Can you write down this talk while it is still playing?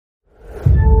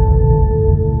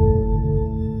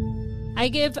I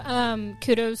give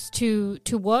kudos to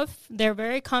Wolf. They're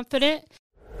very confident.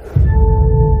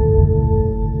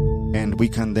 And we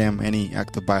condemn any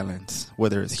act of violence,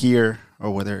 whether it's here or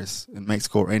whether it's in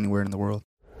Mexico or anywhere in the world.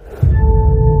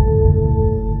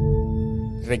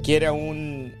 Requiere a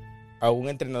un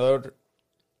entrenador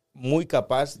muy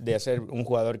capaz de hacer un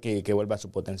jugador que vuelva a su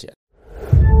potencial.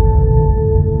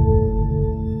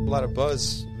 A lot of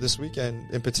buzz this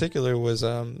weekend in particular was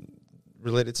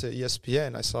related to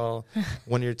ESPN. I saw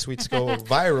one of your tweets go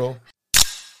viral.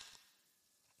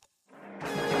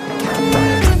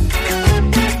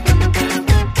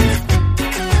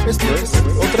 Esto es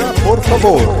Otra Por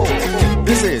Favor.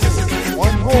 This is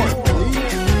One More, please.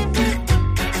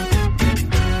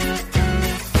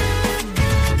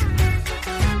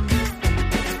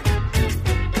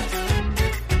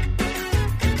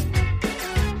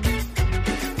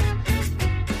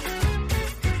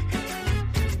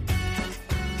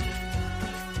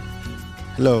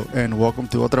 Hello and welcome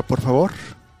to Otra Por Favor.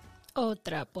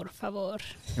 Otra, por favor.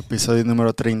 Episodio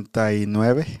número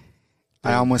 39.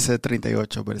 I almost said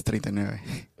 38, but it's 39.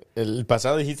 ¿El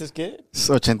pasado dijiste qué? It's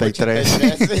 83.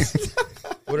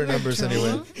 What are numbers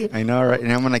anyway? I know, right?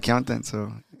 And I'm an accountant,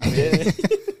 so...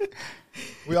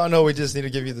 We all know we just need to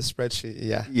give you the spreadsheet.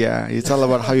 Yeah. Yeah, it's all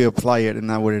about how you apply it and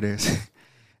not what it is.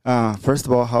 First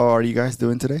of all, how are you guys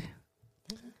doing today?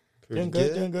 Doing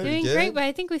good. Doing great, but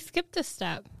I think we skipped a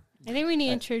step. I think we need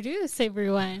to introduce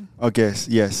everyone. Okay,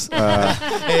 yes.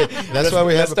 Hey, that's why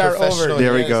we have a professional.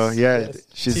 There we go. Yeah,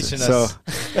 she's teaching us.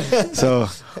 So,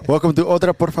 welcome to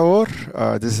Otra Por Favor.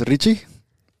 This is Richie.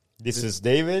 This is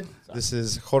David. This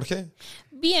is Jorge.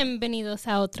 Bienvenidos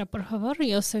a Otra, por favor.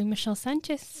 Yo soy Michelle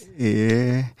Sanchez.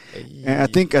 Yeah, and I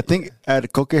think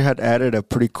Coque had added a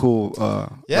pretty cool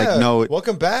note.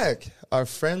 Welcome back, our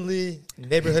friendly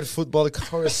neighborhood football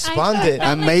correspondent.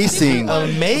 Amazing.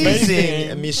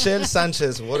 Michelle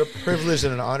Sanchez. What a privilege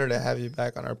and an honor to have you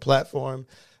back on our platform.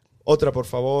 Otra por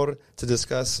favor, to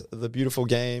discuss the beautiful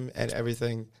game and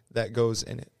everything that goes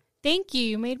in it. Thank you.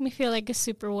 You made me feel like a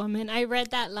superwoman. I read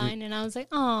that line and I was like,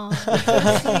 oh.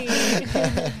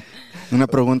 Una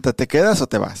pregunta, ¿te quedas o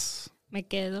te vas? Me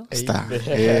quedo. Está.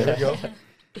 There we go.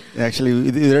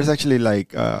 Actually, there's actually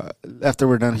like after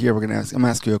we're done here, I'm gonna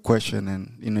ask you a question,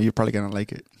 and you're probably gonna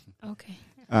like it. Okay.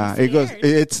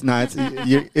 It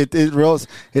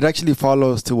actually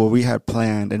follows to what we had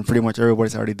planned, and pretty much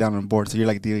everybody's already down on board. So you're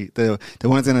like the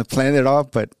ones gonna plan it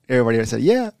off, but everybody else said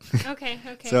yeah. Okay.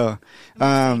 So,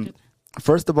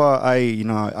 first of all, I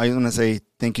want to say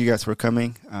thank you guys for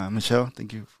coming, Michelle.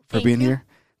 Thank you for being here.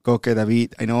 Coque,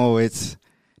 David. I know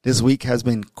this week has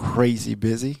been crazy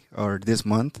busy, or this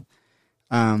month,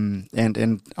 and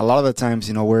a lot of the times,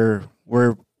 we're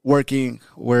working,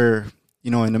 we're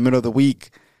in the middle of the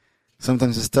week.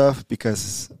 Sometimes it's tough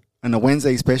because on a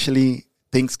Wednesday, especially,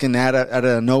 things can add out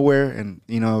of nowhere, and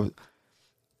you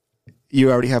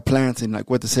already have plans and like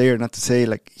what to say or not to say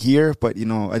like here. But at the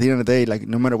end of the day, like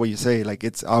no matter what you say, like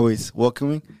it's always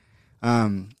welcoming.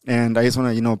 And I just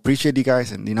want to appreciate you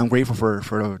guys, and I'm grateful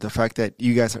for the fact that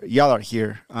y'all are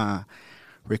here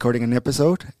recording an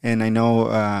episode. And I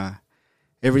know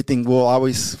everything will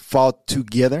always fall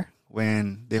together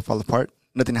when they fall apart.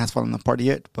 Nothing has fallen apart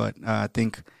yet, but I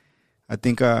think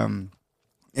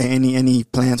any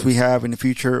plans we have in the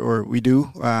future or we do,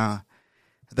 the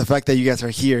fact that you guys are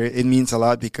here, it means a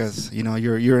lot because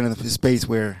you're in a space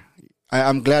where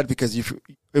I'm glad because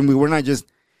we're not just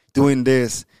doing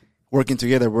this working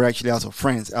together. We're actually also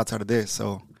friends outside of this,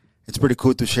 so it's pretty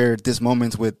cool to share these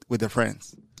moments with the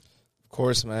friends. Of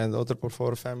course, man. The Otra por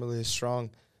Favor family is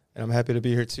strong, and I'm happy to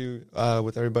be here too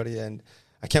with everybody. And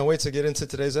I can't wait to get into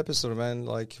today's episode, man.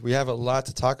 Like, we have a lot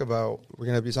to talk about. We're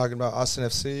going to be talking about Austin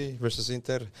FC versus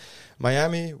Inter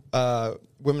Miami,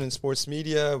 women in sports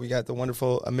media. We got the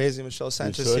wonderful, amazing Michelle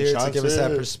Sanchez here to give us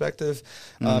that perspective.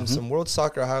 Some world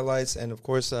soccer highlights. And, of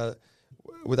course,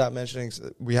 without mentioning,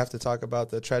 we have to talk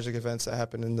about the tragic events that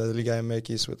happened in the Liga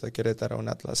MX with the Querétaro and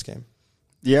Atlas game.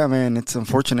 Yeah, man, it's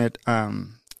unfortunate.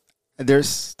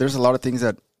 There's a lot of things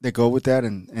that go with that,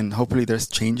 and hopefully there's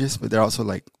changes, but they're also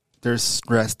like, there's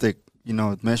drastic,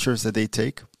 measures that they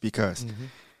take because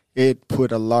it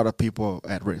put a lot of people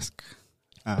at risk.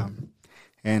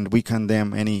 And we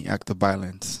condemn any act of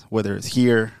violence, whether it's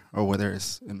here or whether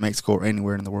it's in Mexico or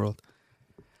anywhere in the world.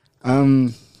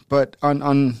 But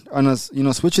on us,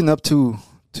 switching up to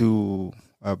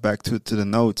back to the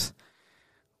notes,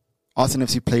 Austin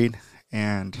FC played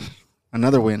and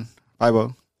another win,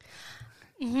 5-0.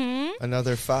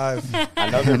 Another 5.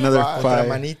 Another 5.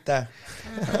 Manita.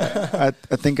 I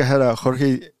think I had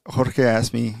Jorge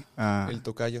asked me. El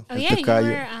Tocayo. Oh, yeah, Tocayo.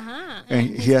 you were,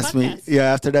 And he asked me,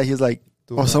 after that, he's like,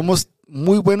 somos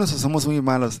muy buenos o somos muy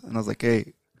malos? And I was like,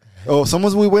 hey, o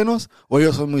somos muy buenos o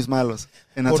ellos son muy malos.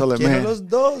 And I told him, man. Los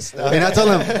dos? And I told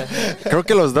him, creo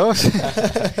que los dos.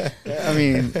 I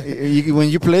mean, when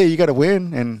you play, you got to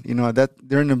win. And, you know, that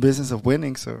they're in the business of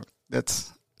winning. So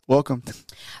that's welcome.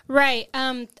 Right.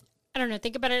 I don't know.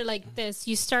 Think about it like this.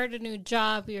 You start a new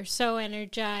job. You're so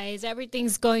energized.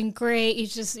 Everything's going great. You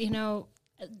just, you know,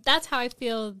 that's how I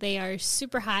feel. They are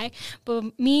super high.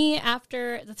 But me,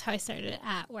 after, that's how I started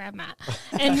at where I'm at.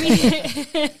 And me,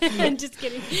 I'm just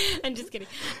kidding.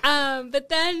 But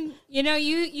then, you know,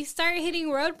 you start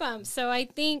hitting road bumps. So I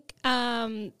think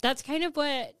that's kind of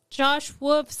what Josh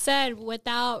Wolf said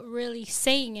without really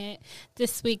saying it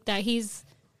this week, that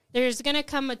there's going to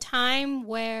come a time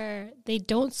where they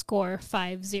don't score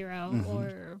 5-0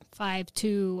 or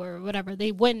 5-2 or whatever.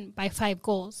 They win by 5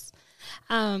 goals.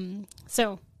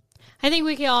 So I think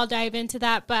we can all dive into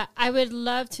that, but I would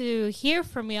love to hear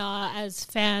from y'all as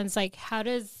fans. Like, how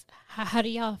do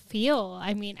y'all feel?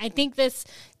 I mean, I think this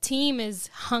team is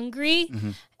hungry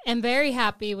and very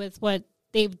happy with what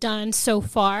they've done so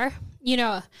far. You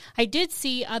know, I did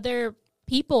see other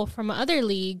people from other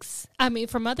leagues,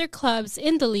 from other clubs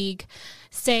in the league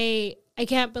say, I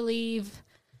can't believe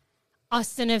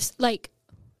Austin,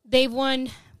 they've won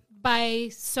by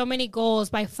so many goals,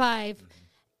 by 5,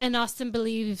 and Austin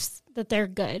believes that they're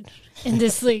good in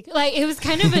this league. Like, it was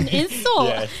kind of an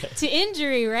insult to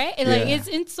injury, right? And like, it's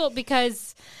insult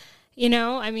because, you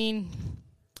know, I mean,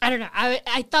 I don't know.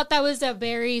 I thought that was a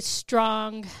very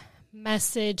strong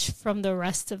message from the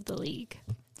rest of the league.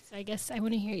 So I guess I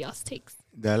want to hear y'all's takes.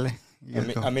 Dale.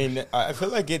 I mean, I feel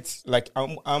like it's like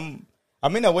I'm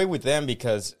in a way with them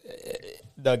because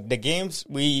the games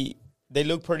they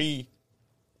look pretty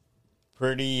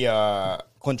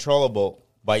controllable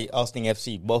by Austin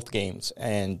FC, both games.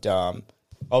 And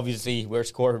obviously we're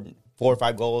scoring 4 or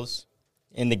 5 goals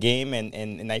in the game.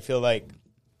 And I feel like,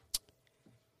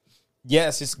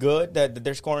 yes, it's good that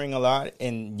they're scoring a lot.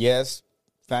 And yes,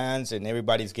 fans and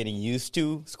everybody's getting used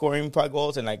to scoring 5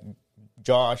 goals. And like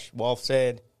Josh Wolf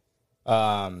said, we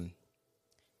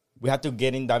have to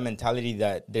get in that mentality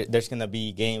that there's going to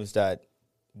be games that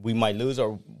we might lose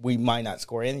or we might not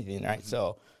score anything, right?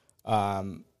 So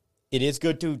it is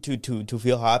good to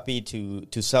feel happy,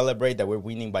 to celebrate that we're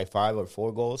winning by 5 or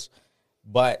 4 goals,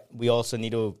 but we also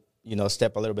need to, you know,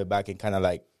 step a little bit back and kind of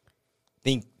like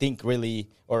think really,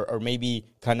 or maybe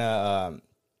kind of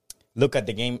look at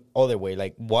the game other way.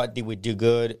 Like, what did we do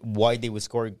good? Why did we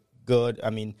score good? I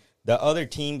mean, the other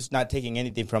teams, not taking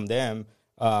anything from them,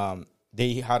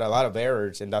 they had a lot of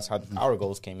errors, and that's how our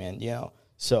goals came in, you know.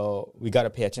 So we got to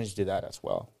pay attention to that as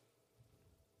well.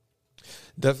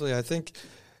 Definitely. I think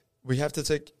we have to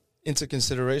take into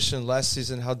consideration last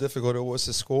season how difficult it was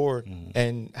to score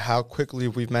and how quickly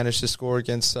we've managed to score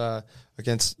against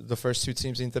the first 2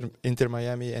 teams, Inter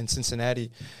Miami and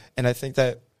Cincinnati. And I think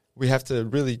that we have to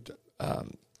really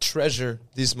treasure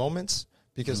these moments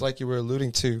because like you were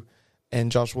alluding to, and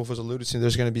Josh Wolf was alluding to,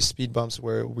 there's going to be speed bumps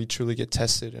where we truly get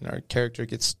tested and our character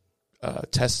gets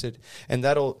tested. And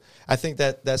I think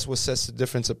that's what sets the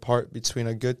difference apart between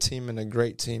a good team and a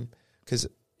great team, because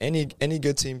any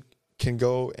good team can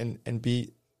go and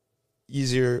beat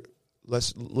easier,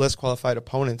 less qualified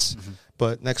opponents.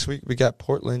 But next week we got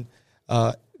Portland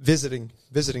visiting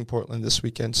Portland this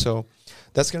weekend. So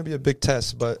that's going to be a big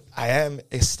test. But I am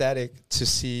ecstatic to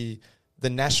see the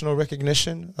national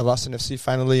recognition of Austin FC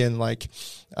finally in like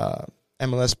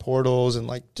MLS portals and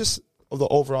like just the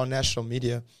overall national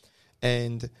media.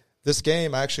 And this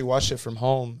game, I actually watched it from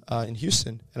home in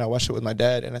Houston, and I watched it with my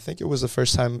dad. And I think it was the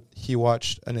first time he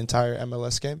watched an entire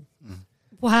MLS game.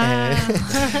 Wow!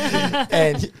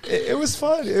 And it was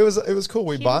fun. It was cool.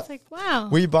 We wow.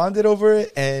 We bonded over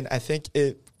it, and I think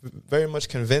it very much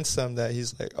convinced him that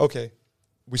he's like, okay.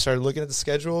 We started looking at the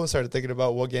schedule and started thinking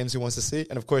about what games he wants to see.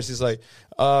 And, of course, he's like,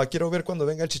 quiero ver cuando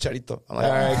venga el Chicharito. I'm like,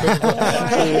 all right, cool.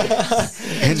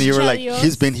 And you were like,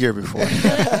 he's been here before.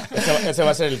 Ese va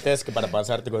a ser el test para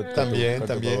pasarte con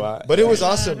También. But it was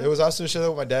awesome. It was awesome to share that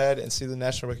with my dad and see the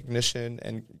national recognition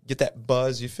and get that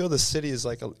buzz. You feel the city is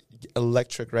like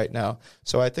electric right now.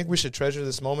 So I think we should treasure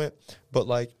this moment. But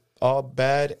like all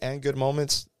bad and good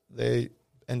moments, they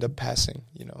end up passing,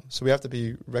 you know. So we have to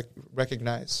be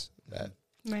recognize that.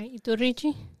 Right. ¿Y tú,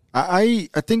 Richie? I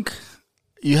think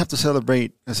you have to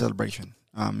celebrate a celebration.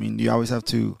 I mean, you always have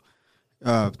to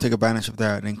take advantage of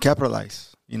that and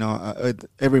capitalize. You know, at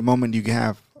every moment you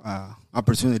have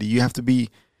opportunity. You have to be,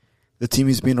 the team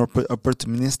is being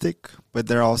opportunistic, but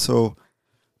they're also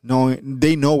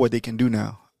they know what they can do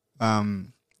now.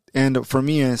 And for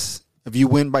me, is if you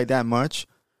win by that much,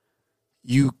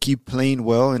 you keep playing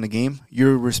well in a game,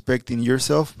 you're respecting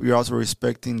yourself. You're also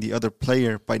respecting the other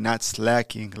player by not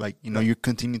slacking. Like, you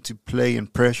continue to play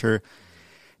and pressure.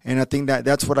 And I think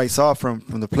that's what I saw from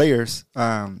the players.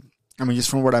 Just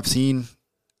from what I've seen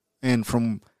and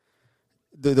from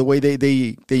the way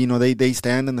they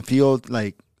stand in the field,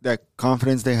 like that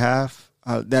confidence they have,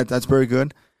 that's very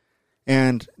good.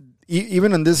 And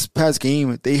even in this past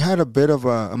game, they had a bit of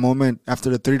a moment after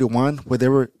the 3-1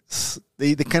 where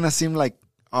they kind of seemed like,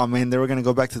 oh man, they were gonna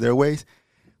go back to their ways,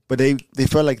 but they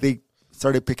felt like they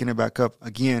started picking it back up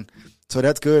again. So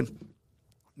that's good.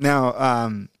 Now,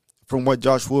 from what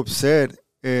Josh Whoop said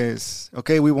is,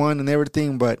 okay, we won and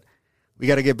everything, but we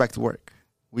got to get back to work.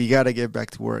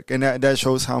 And that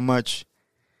shows how much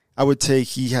I would say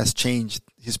he has changed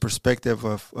his perspective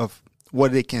of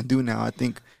what they can do now. I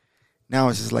think now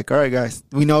it's just like, all right, guys,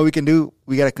 we know what we can do.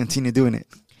 We got to continue doing it.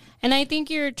 And I think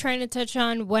you're trying to touch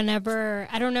on whenever,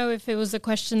 I don't know if it was a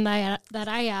question that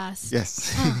I asked.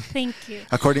 Yes. Oh, thank you.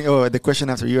 The question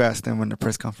after you asked them in the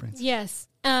press conference. Yes.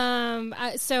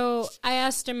 So I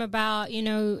asked him about,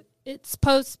 it's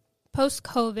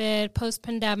post-COVID,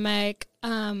 post-pandemic.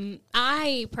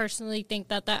 I personally think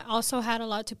that also had a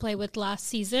lot to play with last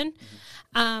season,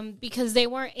 because they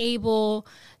weren't able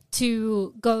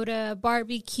to go to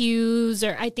barbecues,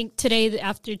 or I think today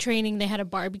after training they had a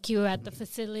barbecue at the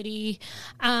facility.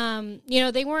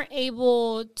 They weren't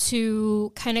able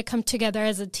to kind of come together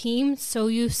as a team. So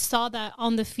you saw that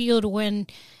on the field when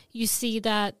you see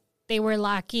that they were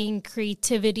lacking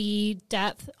creativity,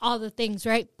 depth, all the things,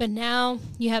 right? But now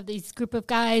you have these group of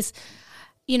guys,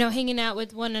 hanging out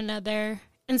with one another.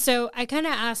 And so I kind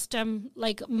of asked him,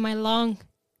 like, my long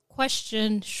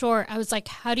question short. I was like,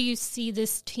 how do you see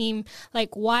this team?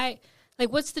 Like, why? Like,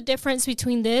 what's the difference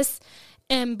between this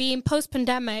and being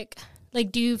post-pandemic?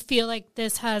 Like, do you feel like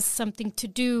this has something to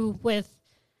do with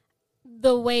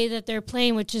the way that they're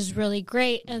playing, which is really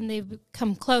great, and they've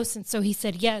come close? And so he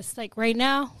said, yes, like right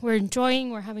now we're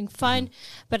enjoying, we're having fun,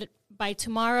 but by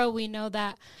tomorrow we know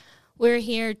that we're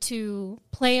here to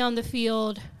play on the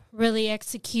field, really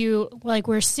execute, like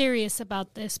we're serious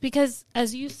about this. Because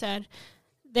as you said,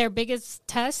 their biggest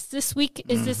test this week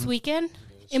is this weekend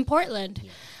in Portland.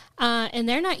 And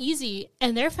they're not easy,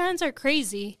 and their fans are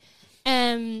crazy,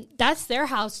 and that's their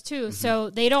house too. So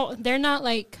they're not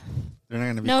like, they're not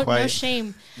going to be quiet. No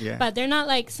shame. Yeah. But they're not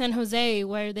like San Jose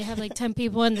where they have like 10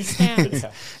 people in the stands.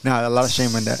 No, a lot of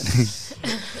shame in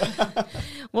that.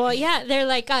 Well, yeah, they're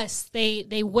like us.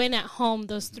 They win at home.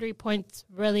 Those 3 points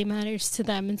really matters to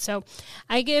them. And so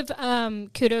I give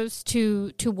kudos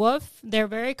to Wolf. They're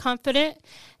very confident.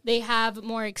 They have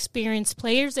more experienced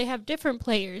players. They have different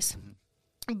players.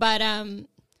 But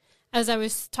as I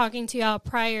was talking to y'all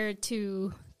prior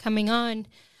to coming on,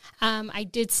 I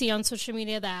did see on social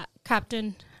media that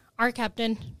our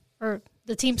captain, or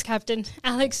the team's captain,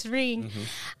 Alex Ring,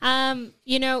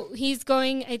 he's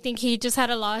going, I think he just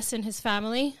had a loss in his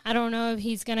family. I don't know if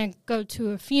he's going to go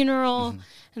to a funeral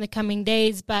in the coming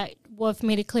days, but Wolf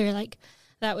made it clear, like,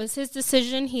 that was his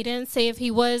decision. He didn't say if he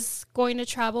was going to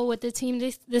travel with the team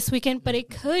this weekend, but it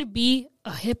could be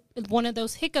one of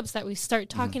those hiccups that we start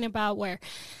talking about where,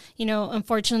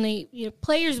 unfortunately,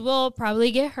 players will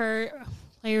probably get hurt.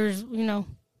 Players,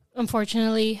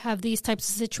 unfortunately have these types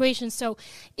of situations. So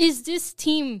is this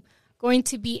team going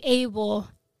to be able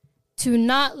to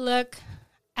not look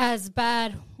as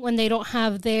bad when they don't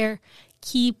have their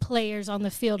key players on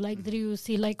the field, like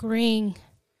Driussi, like Ring,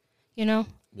 Yeah.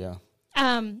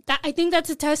 I think that's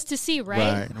a test to see,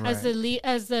 right? As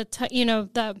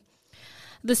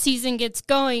the season gets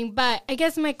going. But I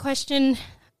guess my question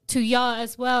to y'all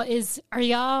as well is, are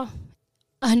y'all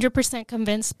 100%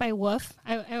 convinced by Wolf?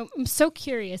 I'm so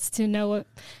curious to know what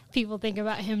people think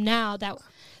about him now that,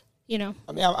 I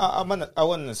mean, I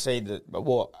want to say that,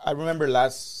 well, I remember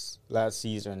last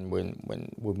season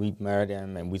when we met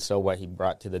him and we saw what he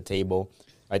brought to the table.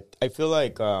 I feel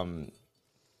like, I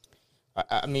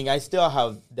still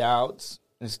have doubts.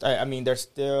 There's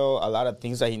still a lot of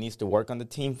things that he needs to work on the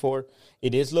team for.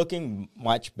 It is looking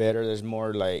much better. There's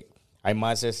more like, hay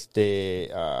más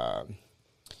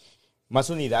más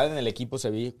unidad en el equipo, se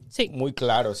ve muy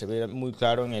claro,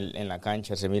 en la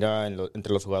cancha, se mira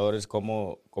entre los jugadores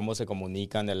cómo se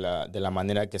comunican de la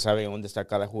manera que sabe dónde está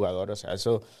cada jugador. O sea,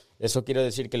 eso quiere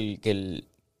decir que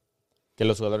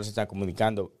los jugadores se están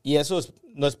comunicando. Y eso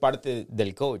no es parte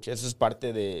del coach, eso es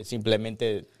parte de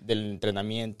simplemente del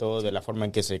entrenamiento, de la forma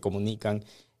en que se comunican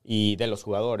y de los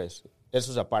jugadores.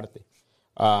 Eso es aparte.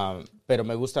 Pero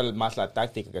me gusta más la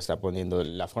táctica que está poniendo,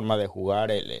 la forma de jugar,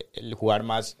 el jugar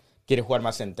más. Quiere jugar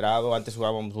más centrado. Antes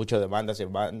jugábamos mucho de banda a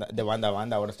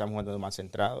banda, ahora estamos jugando más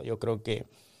centrado. Yo creo que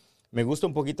Me gusta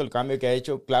un poquito el cambio que ha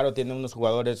hecho. Claro, tiene unos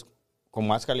jugadores con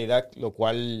más calidad, lo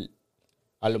cual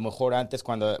a lo mejor antes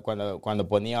cuando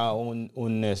ponía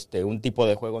un tipo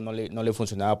de juego no le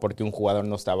funcionaba porque un jugador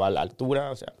no estaba a la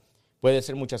altura. O sea, puede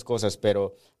ser muchas cosas,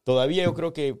 pero todavía yo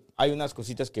creo que hay unas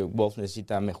cositas que Wolf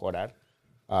necesita mejorar.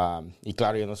 Y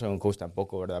claro, yo no soy un coach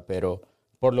tampoco, ¿verdad? Pero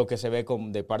por lo que se ve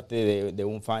de parte de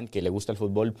un fan que le gusta el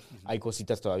fútbol, hay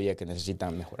cositas todavía que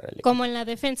necesitan mejorar el equipo. Como en la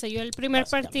defensa. Yo el primer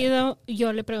partido,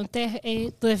 yo le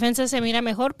pregunté, tu defensa se mira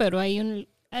mejor, pero hay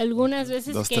algunas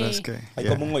veces Dos, tres que hay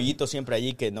como un hoyito siempre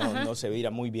allí que no se mira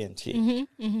muy bien, sí.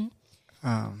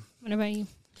 What about you?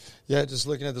 Yeah, just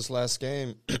looking at this last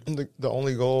game, the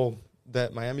only goal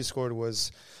that Miami scored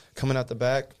was coming out the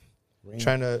back,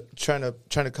 trying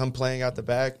to come playing out the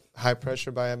back, high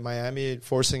pressure by Miami,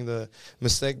 forcing the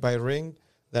mistake by Ring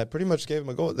that pretty much gave him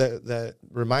a goal that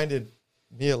reminded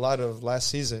me a lot of last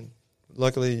season.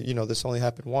 Luckily, this only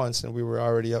happened once, and we were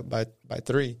already up by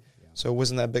 3. So it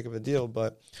wasn't that big of a deal,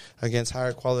 but against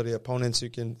higher quality opponents, you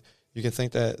can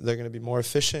think that they're going to be more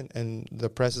efficient and the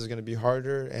press is going to be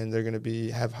harder and they're going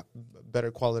to have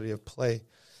better quality of play.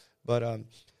 But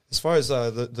as far as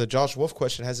the Josh Wolf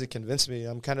question, has it convinced me?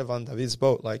 I'm kind of on David's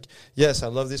boat. Like, yes, I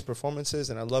love these performances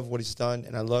and I love what he's done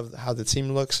and I love how the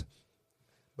team looks,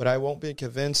 but I won't be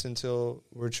convinced until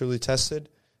we're truly tested.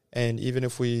 And even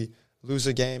if we lose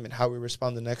a game and how we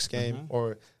respond the next game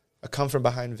or a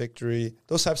come-from-behind victory,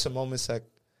 those types of moments that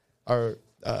are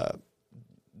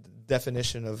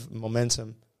definition of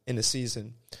momentum in a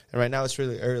season. And right now it's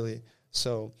really early.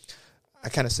 So I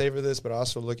kind of savor this, but I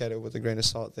also look at it with a grain of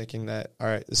salt, thinking that, all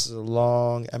right, this is a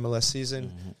long MLS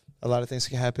season. A lot of things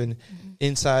can happen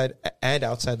inside and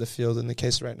outside the field. In the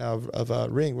case right now of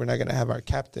Ring, we're not going to have our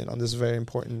captain on this very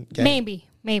important game. Maybe.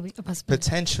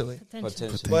 Potentially.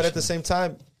 But at the same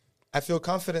time, I feel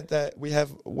confident that we have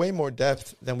way more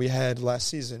depth than we had last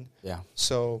season. Yeah.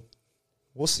 So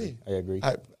we'll see. I agree.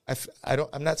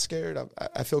 I'm not scared.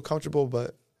 I feel comfortable,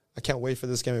 but I can't wait for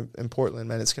this game in Portland,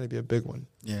 man. It's going to be a big one.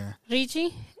 Yeah.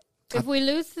 Richie, if we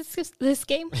lose this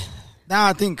game? No,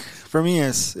 I think for me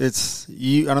it's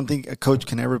you. I don't think a coach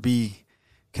can ever te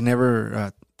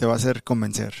va a hacer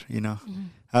convencer,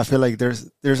 I feel like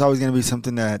there's always going to be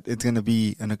something that it's going to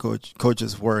be in a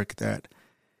coach's work that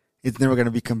it's never going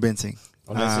to be convincing.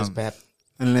 Unless it's Pep.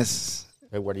 Unless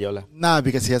Pep Guardiola. Nah,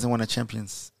 because he hasn't won a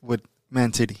Champions with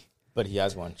Man City. But he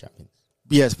has won Champions.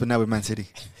 Yes, but not with Man City.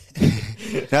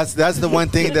 That's the one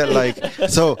thing that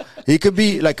so he could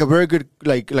be like a very good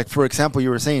like for example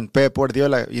you were saying Pep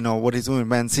Guardiola, what he's doing with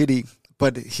Man City,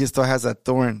 but he still has that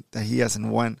thorn that he hasn't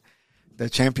won the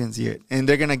Champions yet, and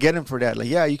they're gonna get him for that. Like,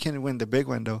 yeah, you can win the big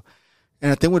one though.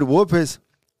 And I think with Wolf is,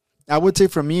 I would say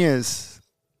for me is,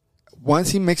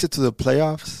 once he makes it to the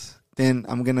playoffs, then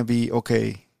I'm gonna be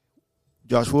okay.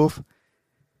 Josh Wolf,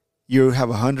 you have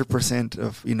 100%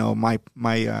 of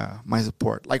my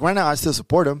support. Like right now, I still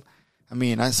support him. I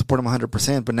mean, I support him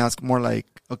 100%, but now it's more like,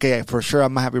 okay, for sure,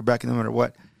 I'm gonna have your back no matter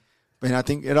what. But I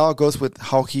think it all goes with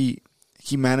how he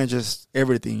manages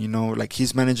everything. Like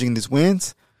he's managing these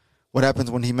wins. What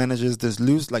happens when he manages this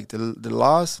lose, like the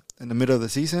loss in the middle of the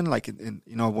season, like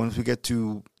once we get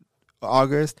to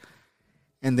August,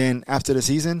 and then after the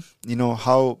season,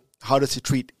 how does he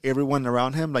treat everyone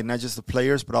around him, like not just the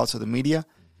players but also the media.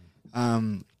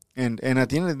 And at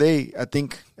the end of the day, I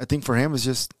think for him it's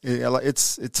just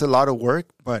it's a lot of work,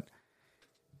 but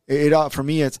it for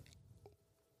me it's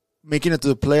making it to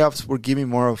the playoffs. We're giving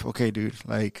more of, okay, dude,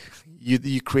 like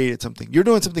you created something, you're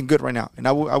doing something good right now, and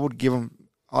I would give him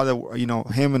all the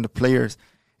him and the players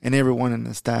and everyone in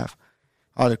the staff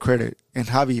all the credit, and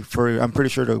Javi I'm pretty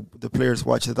sure the players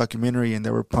watched the documentary and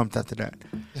they were pumped after that.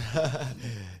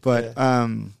 But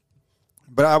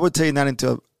but I would say not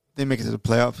until they make it to the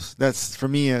playoffs. That's for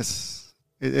me it's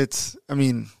I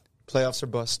mean, playoffs are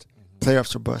bust.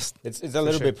 Playoffs are bust. It's a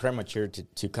little bit premature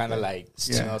to kind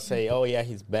of say, oh yeah,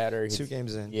 he's better. 2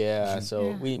 games in. Yeah,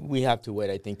 so we have to wait,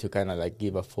 I think, to kind of like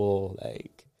give a full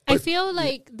like. I feel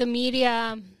like the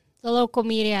media, the local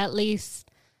media at least,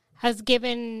 has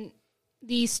given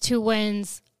these 2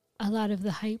 wins a lot of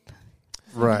the hype.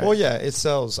 Right. Well, yeah, it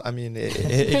sells. I mean, it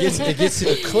gets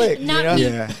you to click. Not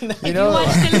you know? Yeah. If you watch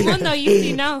Telemundo,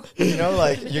 you know.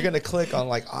 Like you're gonna click on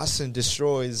like Austin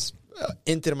destroys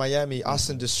Inter Miami.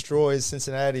 Austin destroys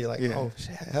Cincinnati. Like, oh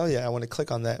hell yeah, I want to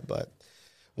click on that. But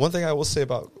one thing I will say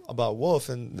about Wolf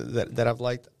and that I've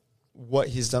liked what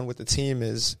he's done with the team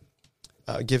is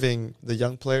giving the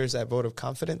young players that vote of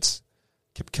confidence.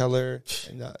 Kip Keller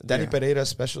and Danny Pereira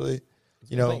especially.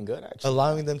 Playing good,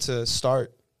 allowing them to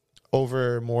start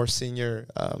over more senior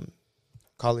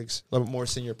colleagues, a little more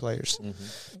senior players.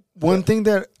 One thing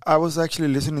that I was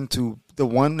actually listening to, the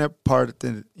one part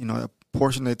that, you know, a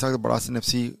portion they talked about Austin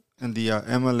FC in the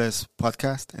MLS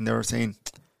podcast, and they were saying,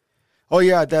 oh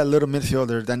yeah, that little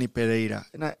midfielder, Danny Pereira.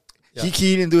 And he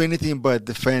didn't do anything but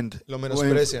defend. Lo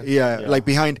menosprecia. Yeah, like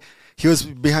he was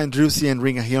behind Drusy and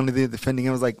Ringa. He only did defending.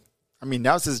 I was like, I mean,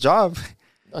 that was his job.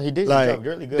 Oh, he did Like his job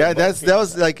really good. that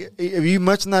was like, you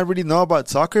must not really know about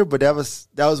soccer, but that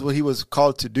was what he was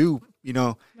called to do. You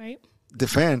know, Right.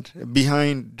 defend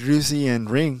behind Drusy and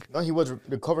Ring. No, he was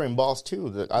recovering balls too.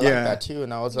 I like that too,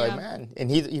 and I was like, man, and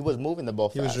he was moving the ball.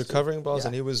 He was fast, recovering balls,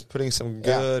 and he was putting some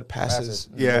good passes.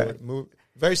 Yeah. forward.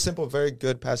 Very simple, very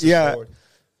good passes Yeah. forward.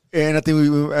 And I think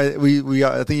we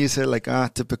I think you said like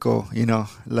typical, you know,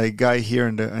 like guy here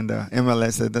in the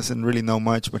MLS that doesn't really know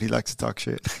much, but he likes to talk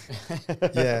shit.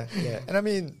 Yeah. And I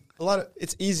mean,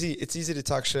 it's easy to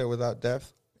talk shit without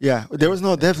depth. Yeah, there was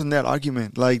no depth in that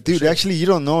argument. Like, dude, actually, you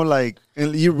don't know, like,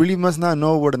 and you really must not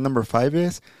know what a number 5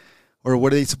 is or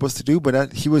what are they supposed to do,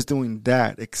 but he was doing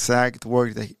that exact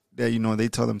work that you know, they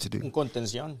told him to do. Un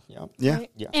contención, yeah. Yeah.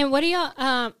 Right. And what do y'all,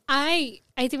 I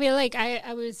feel like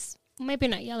I was maybe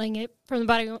not yelling it from the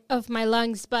bottom of my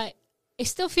lungs, but I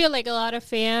still feel like a lot of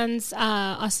fans,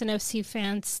 Austin FC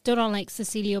fans, still don't like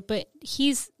Cecilio, but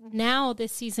he's now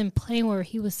this season playing where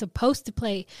he was supposed to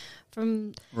play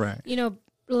from, Right. you know,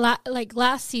 like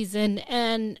last season.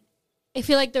 And I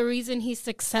feel like the reason he's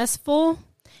successful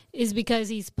is because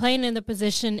he's playing in the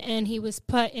position and he was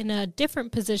put in a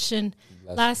different position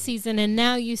last season. And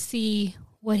now you see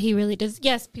what he really does.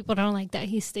 Yes, people don't like that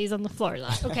he stays on the floor a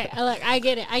lot. Okay, I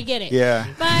get it. Yeah.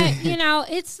 But, you know,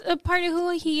 it's a part of who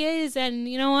he is, and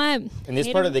you know what? And it's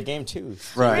part of the game too.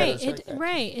 Right.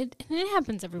 It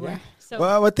happens everywhere. So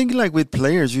Well, I think like with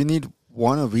players, you need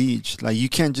one of each. Like, you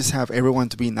can't just have everyone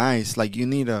to be nice. Like, you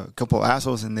need a couple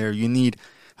assholes in there. You need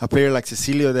a player like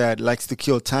Cecilio that likes to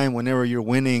kill time whenever you're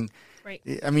winning. Right.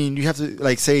 I mean, you have to,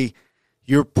 like, say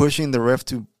you're pushing the ref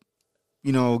to,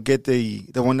 you know, get the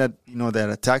one that, you know, that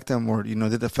attacked him or, you know,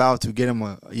 did the foul to get him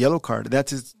a yellow card.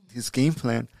 That's his game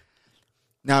plan.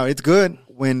 Now, it's good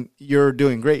when you're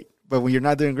doing great, but when you're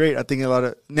not doing great, I think a lot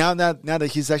of now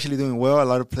that he's actually doing well, a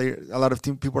lot of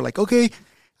team people are like, okay,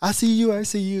 I see you.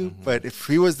 Mm-hmm. But if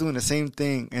he was doing the same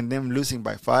thing and them losing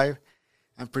by 5,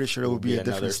 I'm pretty sure it would be a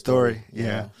different story.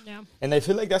 Yeah. And I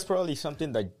feel like that's probably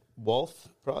something that Wolf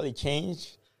probably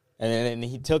changed, and then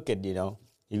he took it. You know,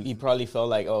 he probably felt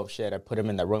like, oh shit, I put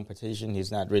him in the wrong position.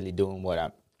 He's not really doing what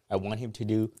I want him to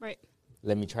do. Right.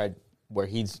 Let me try where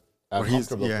he's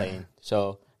comfortable playing.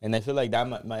 So, and I feel like that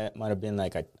might have been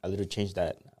like a little change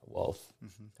that Wolf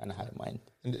kind of had in mind.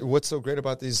 And what's so great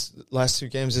about these last 2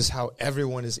 games is how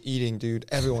everyone is eating, dude.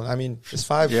 Everyone. I mean, it's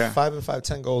 5 and 5,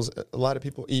 10 goals. A lot of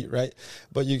people eat, right?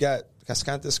 But you got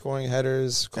Cascante scoring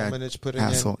headers, Kolmanic putting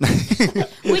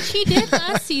in. Which he did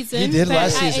last season. He did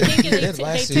last season.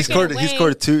 He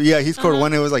scored 2. Yeah, he scored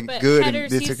one. It was like good,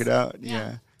 and they took it out.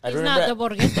 Yeah. I He's not the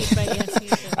Borghetti, but yes, he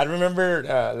is. I remember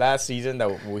last season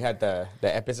that we had the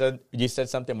episode. You said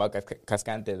something about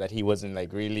Cascante that he wasn't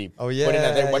like really putting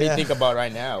that there. What do you think about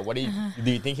right now? What do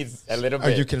you think he's a little bit?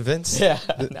 Are you convinced? Yeah.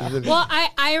 Well,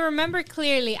 I remember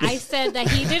clearly. I said that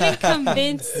he didn't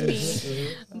convince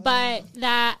me, but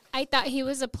that I thought he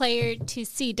was a player to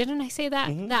see. Didn't I say that?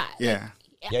 That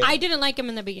I didn't like him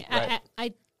in the beginning.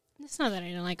 Right. It's not that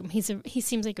I don't like him. He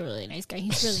seems like a really nice guy.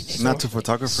 He's really nice. Not to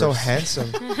photographers. So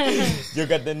handsome. You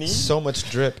got the knee? So much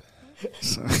drip.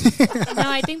 No,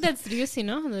 I think that's Driussi,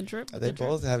 no? The drip. They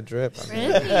both have drip.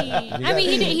 Really? I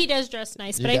mean, he does dress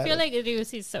nice, but I feel like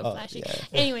Driussi's so flashy. Yeah.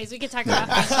 Anyways, we could talk about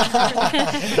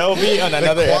That will be on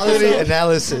another quality episode.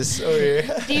 analysis over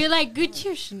here. Do you like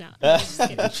Gucci or Chanel?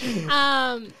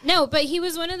 No, but he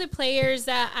was one of the players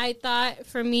that I thought,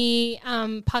 for me,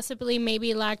 possibly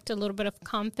maybe lacked a little bit of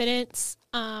confidence.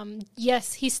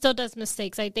 Yes, he still does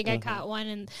mistakes. I think I caught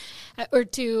one or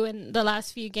two in the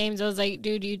last few games. I was like,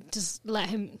 dude, you just let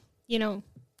him,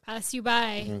 pass you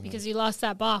by because you lost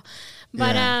that ball.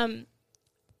 But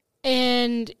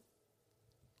and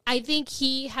I think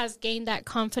he has gained that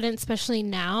confidence, especially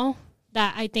now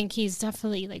that I think he's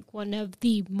definitely like one of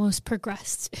the most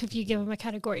progressed, if you give him a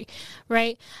category,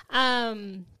 right?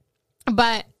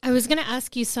 But I was gonna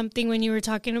ask you something when you were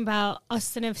talking about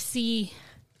Austin FC.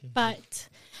 But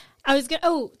I was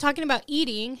talking about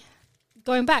eating.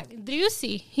 Going back,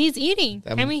 Driussi, he's eating.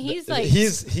 I mean, he's like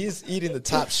he's eating the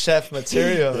top chef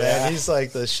material, man. He's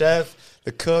like the chef,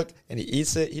 the cook, and he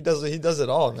eats it. He does it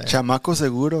all, man. Chamaco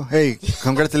seguro. Hey,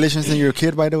 congratulations on your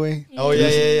kid, by the way. Oh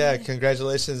yeah.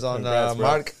 Congratulations on Congrats,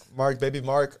 Mark. Baby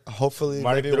Mark. Hopefully,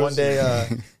 Mark maybe one Drusi. day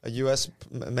a U.S.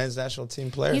 men's national team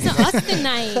player. He's an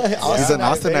Austinite. He's an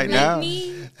Austinite now. Like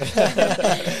me.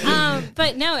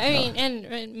 But no, I mean,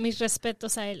 and mis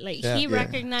respetos, he Yeah.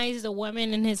 recognized a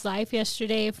woman in his life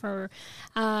yesterday for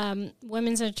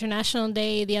Women's International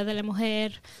Day, Dia de la Mujer.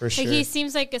 For sure. He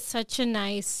seems like such a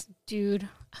nice dude.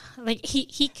 Like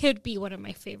he could be one of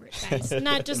my favorite guys.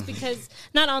 Not just because,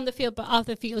 not on the field, but off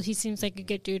the field, he seems like a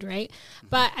good dude, right?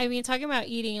 But I mean, talking about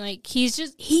eating, like he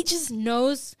just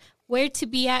knows where to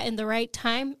be at in the right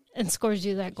time and scores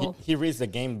you that goal. He reads the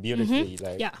game beautifully.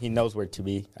 Like Yeah. he knows where to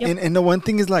be. Yep. And the one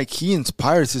thing is like he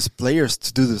inspires his players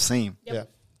to do the same. Yep. Yeah.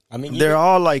 I mean, They're even,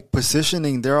 all like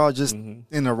positioning. They're all just in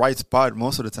the right spot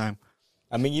most of the time.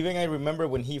 even I remember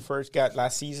when he first got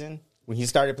last season. When he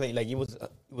started playing, like it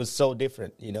was so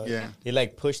different, you know. Yeah. He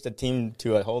like pushed the team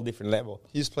to a whole different level.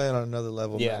 He's playing on another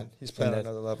level, Yeah, man. He's playing on And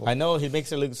another level. I know he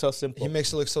makes it look so simple. He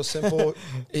makes it look so simple.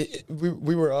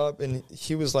 We were up, and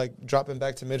he was like dropping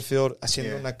back to midfield,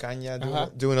 haciendo una caña,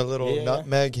 doing a little Yeah.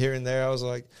 nutmeg here and there. I was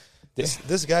like,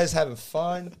 this guy's having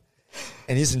fun,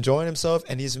 and he's enjoying himself,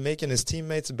 and he's making his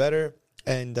teammates better.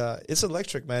 And it's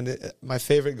electric, man. My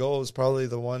favorite goal is probably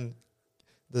the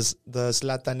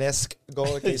Zlatanesque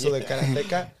goal que hizo de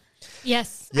Karateka.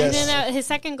 Yes. Yes. And then his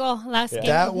second goal last game.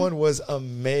 That one was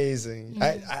amazing.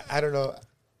 I don't know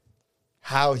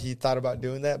how he thought about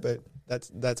doing that, but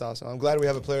that's awesome. I'm glad we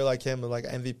have a player like him, like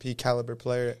an MVP caliber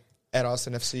player at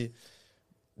Austin FC.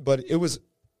 But it was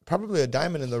probably a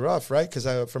diamond in the rough, right?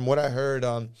 Because from what I heard,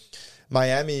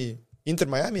 Inter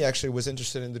Miami actually was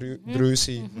interested in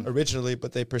Drusi originally,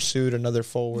 but they pursued another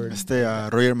forward.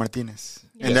 Roger Martinez.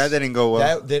 And Yes. that didn't go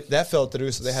well. That fell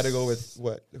through, so they had to go with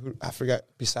I forgot,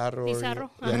 Pizarro. Pizarro.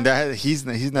 And that he's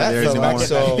not That there felt anymore. like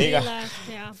so- He left,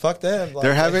 yeah. Fuck them. Like,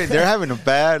 They're having a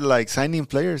bad like signing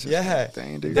players. Yeah.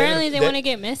 Dang, dude. Apparently, they They- want to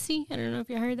get Messi. I don't know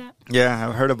if you heard that. Yeah,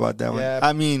 I've heard about that one. Yeah.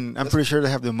 I mean, I'm pretty sure they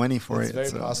have the money for It's it. very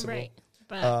so. possible. Right.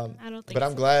 But I don't think But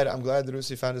I'm so. glad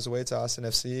Drusi found his way to Austin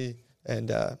FC,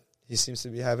 and he seems to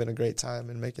be having a great time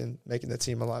and making the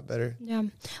team a lot better. Yeah.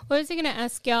 What was I going to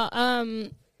ask y'all?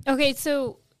 Okay,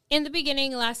 so in the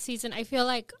beginning last season, I feel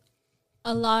like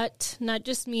a lot, not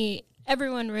just me,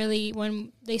 everyone really,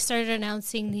 when they started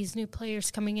announcing these new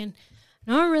players coming in,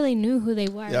 no one really knew who they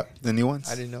were. Yep. The new ones?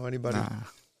 I didn't know anybody. Nah.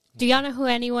 Do y'all know who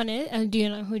anyone is? Do you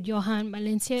know who Johan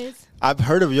Valencia is? I've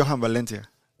heard of Johan Valencia,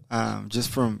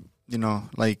 just from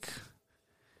like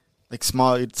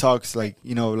small talks, like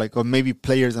like or maybe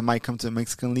players that might come to the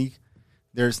Mexican League.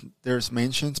 There's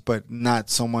mentions, but not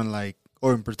someone like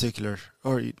or in particular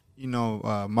or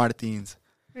Martins,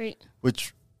 Right.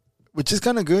 which is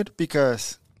kind of good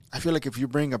because I feel like if you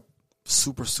bring a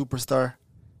superstar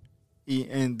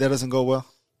and that doesn't go well,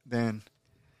 then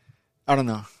I don't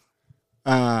know.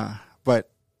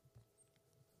 But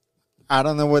I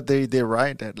don't know what they did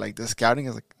right. That like the scouting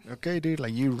is like, okay, dude,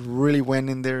 like you really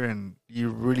went in there and you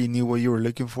really knew what you were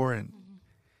looking for, and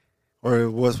or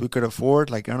it was we could afford.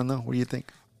 Like I don't know. What do you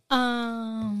think?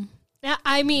 Yeah,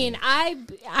 I mean,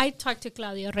 I talked to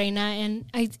Claudio Reyna, and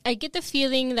I get the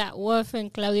feeling that Wolf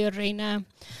and Claudio Reyna,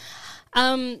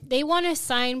 they want to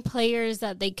sign players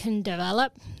that they can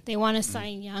develop. They want to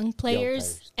sign young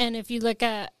players. And if you look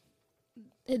at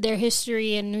their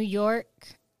history in New York,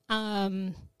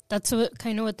 that's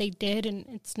what they did, and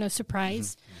it's no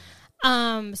surprise.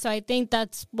 So I think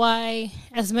that's why,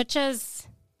 as much as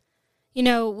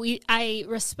I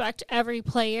respect every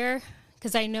player,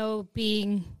 because I know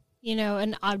being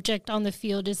an object on the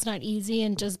field is not easy,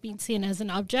 and just being seen as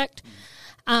an object.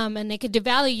 And they could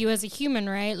devalue you as a human,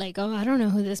 right? Like, oh, I don't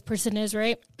know who this person is,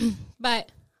 right?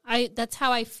 But that's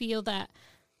how I feel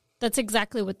that's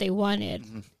exactly what they wanted.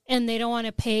 And they don't want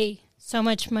to pay so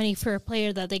much money for a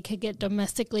player that they could get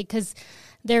domestically, because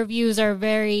their views are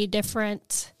very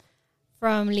different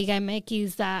from Liga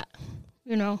MX that,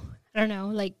 I don't know,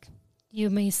 like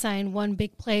you may sign one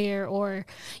big player or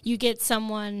you get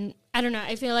someone, I don't know.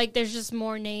 I feel like there's just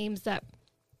more names that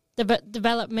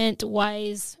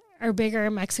development-wise are bigger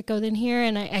in Mexico than here.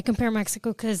 And I compare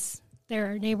Mexico because they're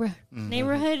our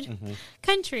neighborhood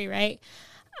country, right?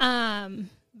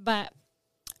 But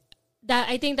that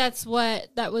I think that's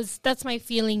my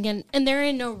feeling. And they're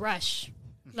in no rush.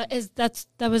 That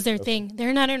was their thing.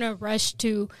 They're not in a rush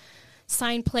to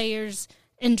sign players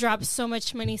and drop so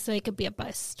much money so they could be a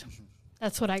bust.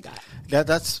 That's what I got. Yeah,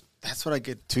 that's what I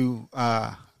get too.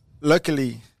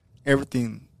 Luckily,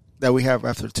 everything that we have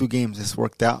after 2 games has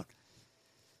worked out.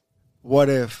 What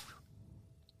if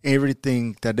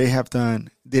everything that they have done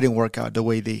didn't work out the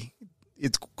way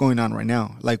it's going on right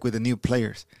now, like with the new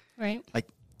players? Right. Like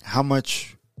how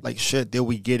much shit are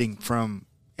we getting from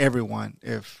everyone.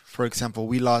 If, for example,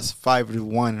 we lost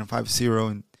 5-1 and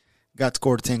 5-0 and got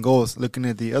scored 10 goals, looking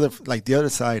at the other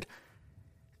side,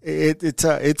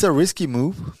 it's a risky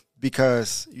move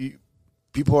because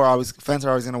fans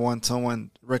are always going to want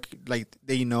someone like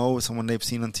they know, someone they've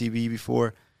seen on TV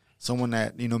before, someone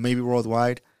that, maybe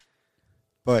worldwide.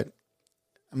 But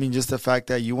I mean, just the fact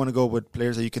that you want to go with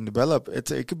players that you can develop,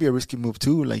 it could be a risky move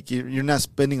too. Like you're not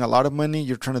spending a lot of money,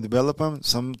 you're trying to develop them.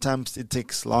 Sometimes it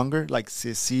takes longer, like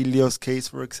Cecilio's case,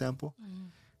 for example.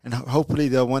 And hopefully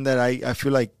the one that I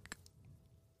feel like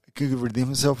could redeem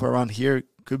himself around here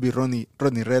could be Rodney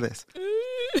Redes.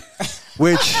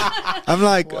 Which I'm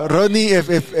like, Rodney, if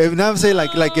now I'm saying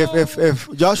like if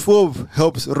Josh Wolf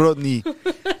helps Rodney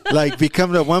like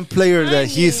become the one player that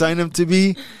he signed him to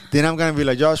be, then I'm gonna be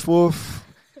like, Josh Wolf,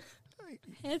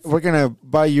 we're gonna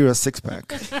buy you a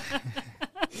 6-pack.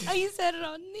 Oh, you said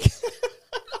Rodney.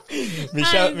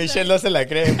 Michelle no se la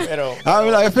cree, pero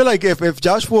I feel like if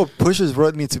Josh Wolf pushes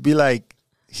Rodney to be like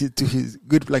to his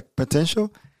good like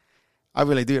potential, I'd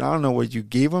be like, dude, I don't know what you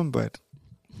gave him, but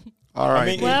all right. I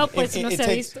mean, Well, pues no se ha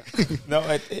visto. No,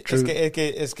 es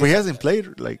que But he hasn't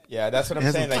played like. yeah, that's what I'm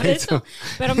saying. Por Like, eso.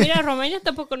 Pero mira, Romaña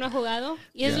tampoco no ha jugado.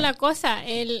 Y es Yeah. la cosa.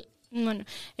 Es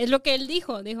lo que él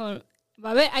dijo. Dijo, va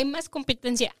a haber, hay más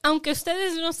competencia. Aunque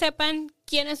ustedes no sepan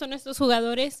quiénes son estos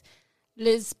jugadores,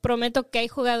 les prometo que hay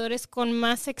jugadores con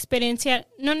más experiencia,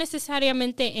 no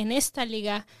necesariamente en esta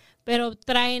liga, pero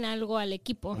traen algo al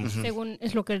equipo, según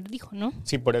es lo que él dijo, ¿no?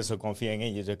 sí, por eso confía en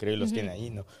ellos. Yo creo que los tiene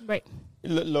ahí, ¿no? Right.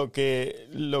 Lo que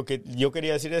yo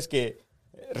quería decir es que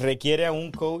requiere a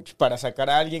un coach para sacar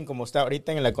a alguien como está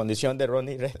ahorita en la condición de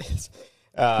Rodney Redes.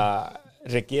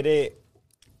 Requiere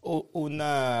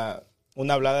una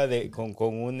hablada con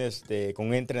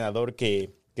un entrenador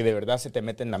que de verdad se te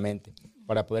mete en la mente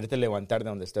para poderte levantar de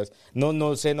donde estás.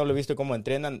 No sé, no lo he visto cómo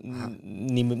entrenan,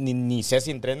 ni sé si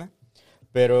entrena,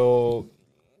 pero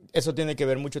eso tiene que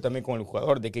ver mucho también con el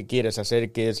jugador, de qué quieres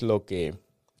hacer, qué es lo que...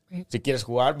 Si quieres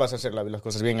jugar, vas a hacer las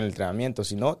cosas bien en el entrenamiento.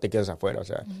 Si no, te quedas afuera. O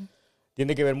sea,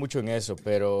 tiene que ver mucho en eso.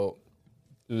 Pero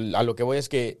a lo que voy es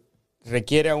que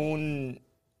requiere a un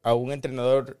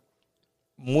entrenador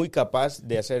muy capaz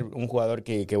de hacer un jugador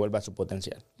que vuelva a su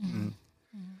potencial.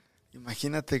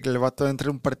 Imagínate que el vato entre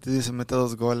un partido y se mete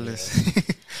 2 goles.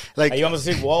 Like, Ahí vamos a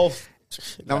decir, Wolf.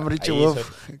 no, hombre, Ahí Wolf.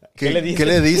 hizo. ¿Qué ¿Qué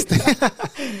le diste?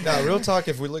 Now, real talk,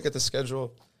 if we look at the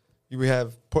schedule, we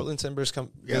have Portland Timbers come.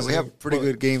 Yeah, we visiting have pretty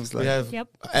good games. We Like, have Yep.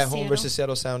 at home Seattle. versus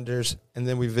Seattle Sounders, and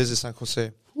then we visit San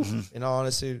Jose. In all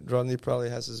honesty, Rodney probably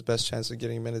has his best chance of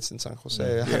getting minutes in San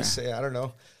Jose. I'd say, I don't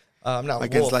know. I'm not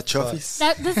against Wolf, La but- Chofis.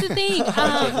 That's the thing.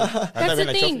 That's Anda the bien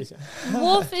la thing. Chofis.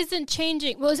 Wolf isn't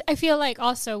changing. Well, I feel like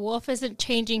also Wolf isn't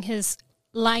changing his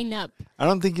lineup, I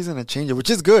don't think he's going to change it, which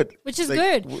is good. which is Like,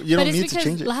 good. You but don't it's need to because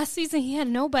change it. last season he had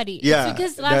nobody. Yeah, It's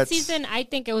because last that's- season I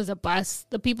think it was a bust.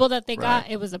 The people that they got,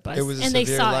 it was a bust. It was a and they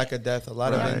severe saw lack it. of depth, a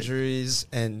lot Right. of injuries,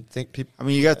 and think people. I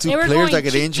mean, you got 2 They were players going that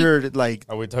get cheeky. injured like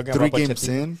Are we talking 3 about games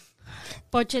Pochettino? in.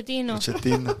 Pochettino.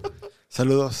 Pochettino.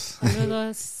 Saludos.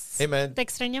 Saludos. Hey, man. Te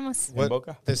extrañamos. En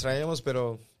Boca. Te extrañamos,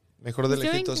 pero mejor de He's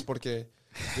doing lejitos good. porque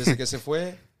desde que se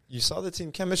fue, you saw the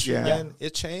team chemistry, Yeah. man.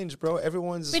 It changed, bro.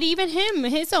 Everyone's But even him,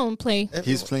 his own play.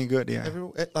 He's playing good, yeah.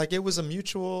 like it was a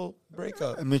mutual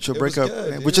breakup. A mutual It was breakup,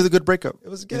 good, which dude. is a good breakup. It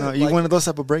was You good. know, you Like, one of those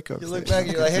type of breakups. You look back,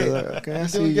 you're like, hey, okay, I we're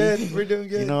see doing you. good. We're doing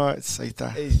good. You know, it's ahí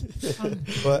está. Hey.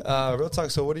 But real talk.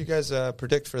 So, what do you guys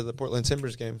predict for the Portland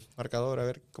Timbers game? Marcador, a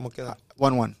ver cómo queda.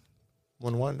 1-1.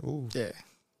 1-1. Ooh. Yeah,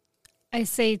 I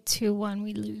say 2-1,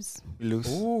 we lose. we lose.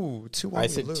 Ooh, 2-1. I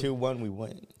said 2-1, we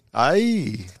win.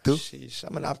 Ay, tú. Sheesh,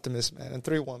 I'm an optimist, man. And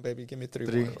 3-1, baby. Give me 3-1.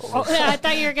 Three. Oh, I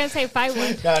thought you were going to say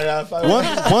 5-1.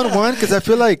 1-1, because I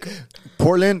feel like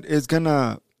Portland is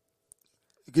gonna,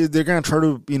 they're gonna try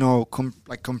to, you know,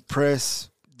 compress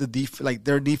the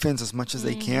their defense as much as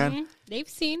they can, Mhm. They've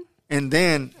seen. and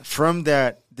then from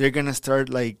that they're gonna start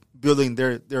like building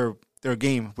their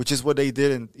game, which is what they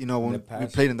did, and you know when the we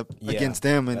past. played Yeah, against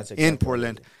them in that's exactly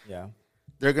Portland. what it is. Yeah.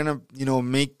 They're gonna, you know,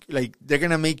 they're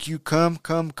gonna make you come,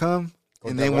 and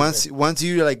then Contragolpe. once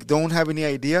you like don't have any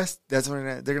ideas, that's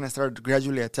when they're gonna start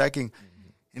gradually attacking,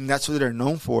 and that's what they're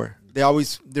known for.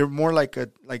 They're more like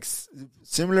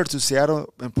similar to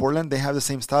Seattle and Portland. They have the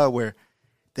same style where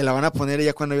te la van a poner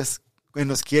ya cuando nos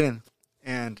quieren,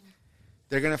 and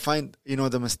they're gonna find, you know,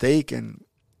 the mistake, and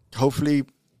hopefully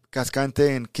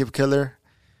Cascante and Kip Keller,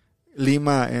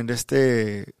 Lima and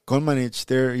Kolmanich,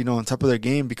 they're, you know, on top of their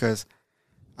game, because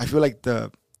I feel like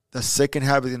the second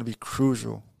half is going to be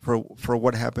crucial for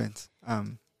what happens.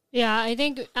 Yeah, I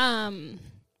think,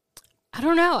 I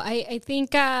don't know. I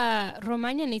think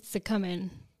Romaña needs to come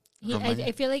in. Romaña?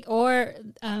 I feel like, or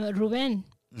Ruben.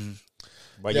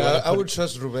 But you Yeah, wanna I put would it-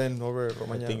 trust Ruben over I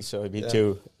Romagnoli. think so. Me Yeah.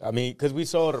 too. I mean, because we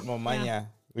saw Romagna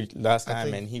last I time,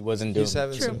 think and he wasn't doing. He's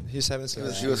having True. some. He's having some.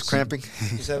 She was issues. cramping.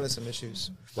 He's having some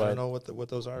issues. I But- don't know what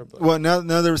those are, but Well, now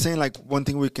they were saying like one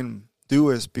thing we can do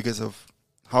is because of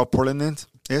how Portland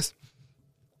is,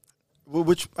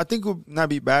 which I think would not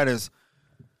be bad is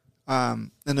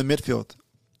in the midfield.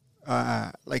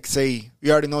 Like say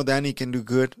we already know Danny can do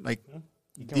good like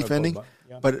You can defending, report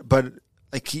back, yeah. but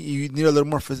like you need a little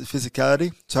more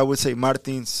physicality. So I would say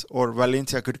Martins or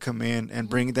Valencia could come in and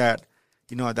bring that,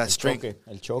 that strength.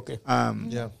 El choque.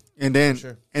 yeah, And then for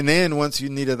sure. and then once you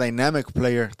need a dynamic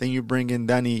player, then you bring in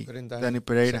Danny Put in Danny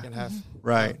Pereira, second half.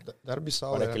 right? That'll be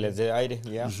solid. Para que les dé aire,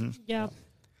 yeah. Yeah.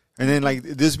 And then like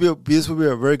this will be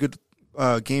a very good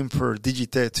game for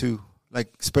Digite too. Like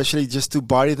especially just to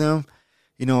body them,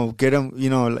 get them.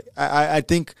 Like I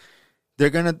think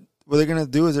what they're gonna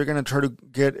do is they're gonna try to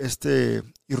get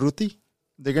Irruti.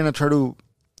 They're gonna try to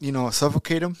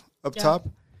suffocate him up Yeah. top.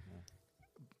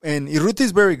 And Irruti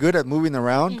is very good at moving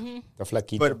around, The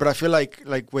flaquito. but I feel like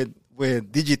with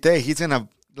Digite he's gonna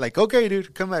like, okay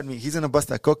dude, come at me. He's gonna bust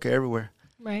that coque everywhere.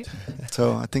 Right.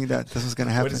 So I think that's what's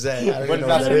gonna happen. What is that? I don't What even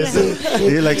know what that is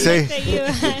is. Yeah, like say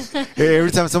That you-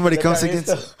 every time somebody comes against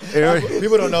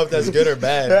People don't know if that's good or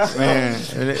bad. man.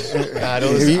 Nah,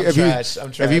 those, I'm trash.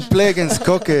 I'm trash. If you play against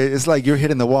Coque, it's like you're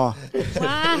hitting the wall.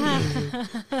 Wow.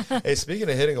 Hey, speaking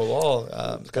of hitting a wall,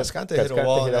 Cascante hit a Cascante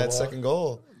wall hit in a that wall. second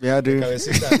goal. Yeah, dude.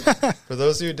 Cabecita. For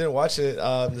those of you who didn't watch it,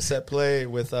 the set play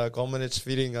with Golmanich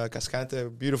feeding Cascante,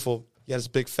 beautiful. He had his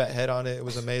big fat head on it. It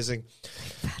was amazing.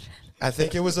 I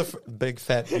think it was a big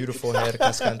fat beautiful head,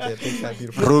 Cascante. Big fat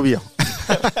beautiful. Rubio.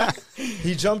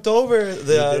 He jumped over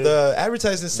the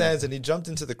advertising stands and he jumped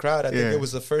into the crowd. I think Yeah. it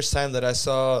was the first time that I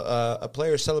saw a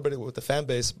player celebrating with the fan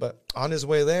base. But on his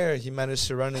way there, he managed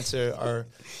to run into our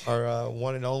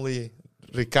one and only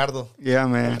Ricardo. Yeah,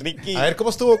 man. Ricky. A ver cómo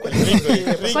estuvo.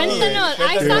 Cuéntanos.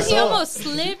 I thought he almost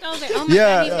slipped. I was like, oh my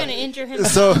Yeah. God, he's going to injure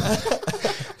himself.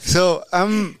 So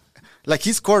I'm like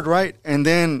he scored right, and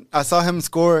then I saw him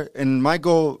score, and my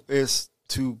goal is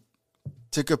to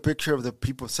take a picture of the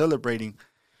people celebrating.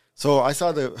 So I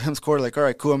saw him score. Like, all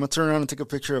right, cool. I'm gonna turn around and take a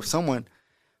picture of someone,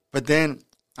 but then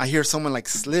I hear someone like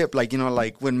slip, like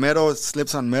like when metal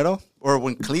slips on metal, or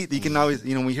when cleat, you can always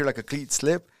we hear like a cleat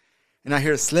slip, and I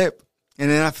hear a slip, and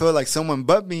then I feel like someone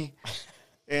butt me.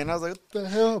 And I was like, what the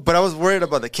hell? But I was worried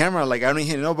about the camera. Like, I don't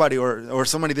hit nobody or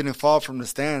somebody didn't fall from the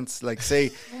stands. Like,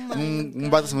 say, un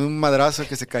vato se me dio un madrazo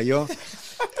que se cayó.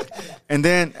 And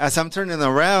then as I'm turning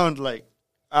around, like,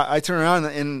 I turn around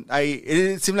and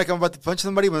it seemed like I'm about to punch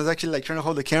somebody, but I was actually, like, trying to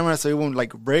hold the camera so it won't,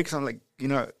 like, break. So I'm, like,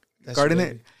 That's guarding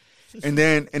great. it.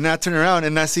 And I turn around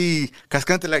and I see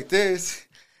Cascante like this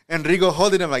and Rigo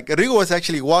holding him. Like, Rigo was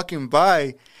actually walking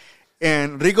by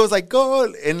and Rigo's like,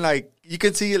 goal. And, like, you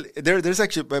can see there's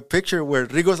actually a picture where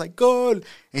Rigo's like, goal. And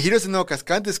he doesn't know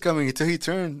Cascante's coming until he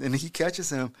turns and he catches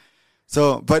him.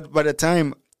 So, but by the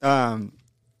time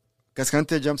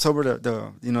Cascante jumps over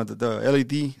the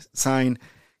LED sign,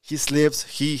 he slips,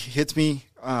 he hits me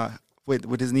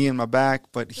with his knee in my back,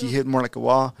 but he hit more like a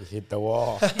wall. He hit the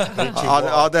wall.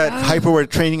 All that hyperware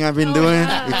training I've been doing,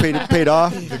 it paid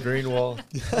off. The green wall.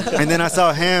 And then I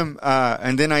saw him,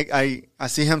 and then I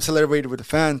see him celebrated with the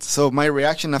fans. So my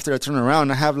reaction after I turn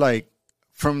around, I have like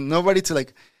from nobody to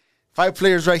like 5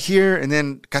 players right here, and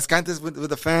then Cascantes with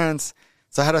the fans.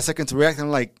 So I had a second to react. I'm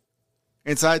like,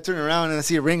 and so I turn around and I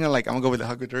see a ring. I'm like, I'm gonna go with the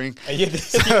hug with the ring.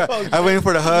 So I went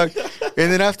for the hug,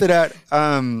 and then after that,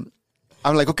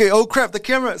 I'm like, okay, oh crap, the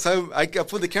camera. So I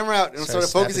pulled the camera out and started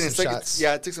focusing. snapping some shots.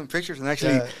 I took some pictures, and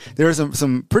actually there were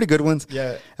some pretty good ones.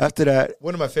 Yeah. After that,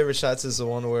 One of my favorite shots is the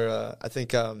one where I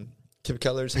think Kip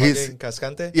Keller's He's- hugging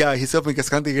Cascante. yeah, he's helping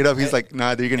Cascante get up. He's like,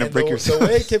 nah, you're gonna And break the yourself.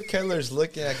 way Kip Keller's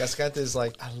looking at Cascante is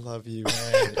like, I love you,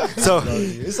 man. So- I love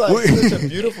you. It's like such a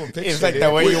beautiful picture. It's like dude.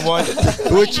 the way you want it.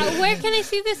 Which Where can I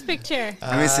see this picture?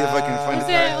 let me see if I can find Is it.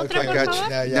 there otra, I por got you. favor?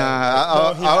 Yeah, yeah.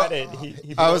 Nah, He had it.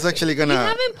 He I was posted. actually You gonna.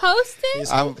 haven't posted?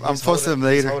 He's I'm he's posting them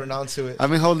holding- he's later. holding on to it. I've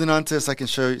been holding on to this. I can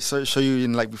show you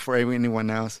in like before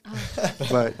anyone else.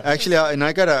 But actually,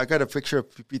 I got a picture of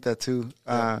Pipita too.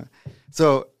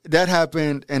 So that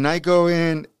happened, and I go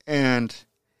in, and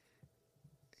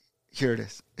here it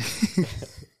is.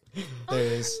 There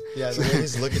it is. Yeah, the way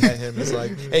he's looking at him is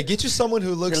like, hey, get you someone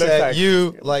who looks looks at like-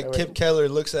 you like Kip Keller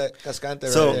looks at Cascante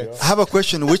right So there. I have a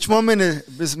question. Which moment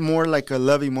is more like a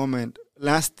lovey moment?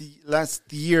 Last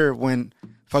year when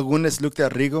Fagundes looked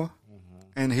at Rigo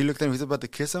and he looked at him, he was about to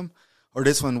kiss him, or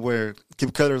this one where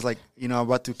Kip Keller is like, you know,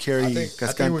 about to carry I think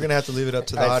Cascante? we're gonna have to leave it up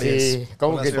to the audience. Sí,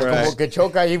 como que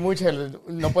choca ahí mucho.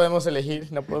 No podemos elegir.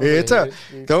 No podemos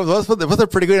elegir. Those are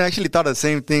pretty good. I actually thought the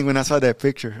same thing when I saw that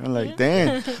picture. I'm like,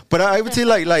 damn. But I would say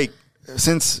like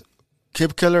since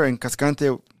Kip Keller and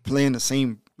Cascante play in the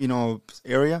same, you know,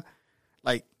 area,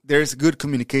 like there's good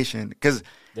communication because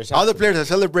all the players are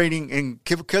celebrating, and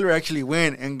Kip Keller actually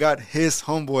went and got his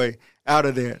homeboy out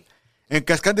of there, and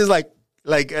Cascante is like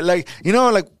you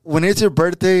know, like when it's your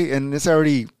birthday and it's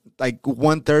already like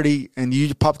 1:30 and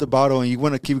you pop the bottle and you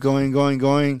want to keep going,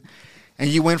 and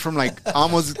you went from like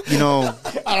almost, you know,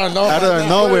 I don't know, out of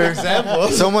nowhere.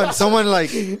 Someone like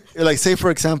say for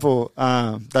example,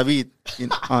 David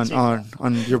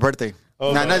on your birthday.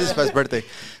 Oh, not this past birthday,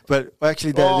 but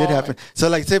actually that did happen. So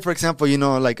like say for example, you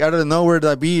know, like out of nowhere,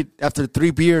 David after 3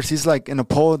 beers, he's like in a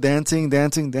pole dancing. That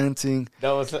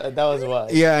was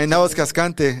what? Yeah, and that was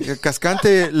Cascante.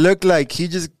 Cascante looked like he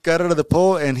just got out of the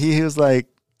pole, and he was like,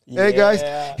 "Hey guys,"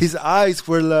 his eyes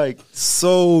were like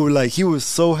so, like he was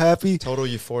so happy. Total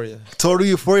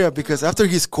euphoria because after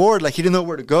he scored, like he didn't know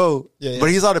where to go. But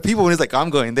he saw the people and he's like, "I'm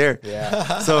going there."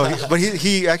 Yeah. So, but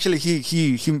he actually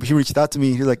reached out to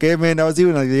me. He's like, "Hey man, that was you."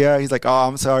 And I'm like, yeah. He's like, "Oh,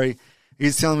 I'm sorry."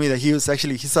 He's telling me that he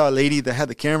saw a lady that had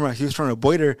the camera. He was trying to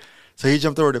avoid her, so he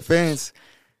jumped over the fence,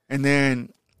 and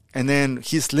then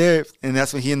he slipped, and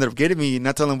that's when he ended up getting me. And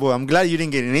I told him, "Boy, I'm glad you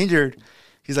didn't get injured."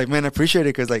 He's like, "Man, I appreciate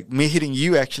it because like me hitting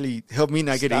you actually helped me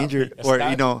not get injured or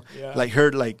you know like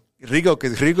hurt like Rigo,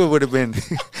 because Rigo would have been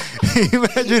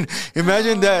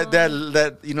imagine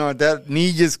that you know that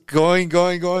knee just going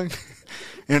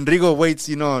and Rigo weighs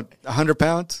 100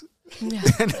 pounds." Yeah.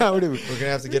 We're gonna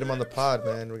have to get him on the pod,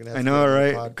 man. We're gonna have I know,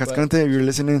 right? Cascante, if you're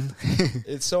listening.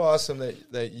 It's so awesome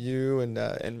that you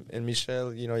and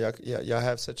Michelle, you know, y'all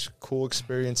have such cool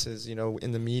experiences, you know,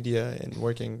 in the media and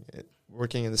working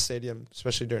in the stadium,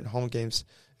 especially during home games.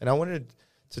 And I wanted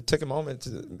to take a moment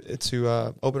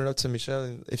to open it up to Michelle,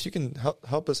 and if you can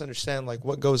help us understand like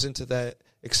what goes into that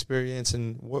experience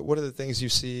and what are the things you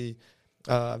see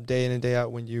day in and day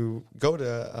out when you go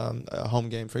to a home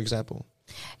game, for example.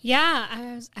 Yeah,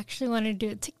 I was actually wanting to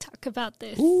do a TikTok about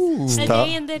this. Ooh, a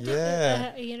day in the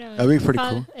that'd be pretty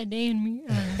cool. A day in me,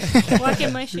 walk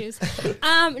in my shoes. No,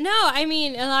 I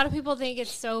mean a lot of people think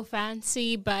it's so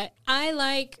fancy, but I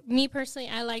like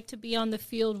to be on the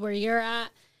field where you're at,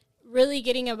 really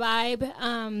getting a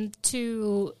vibe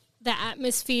to the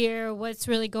atmosphere, what's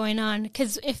really going on.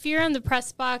 Because if you're in the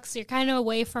press box, you're kind of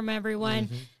away from everyone.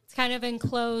 Mm-hmm. It's kind of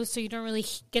enclosed, so you don't really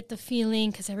get the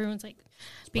feeling because everyone's like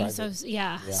being so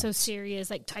serious,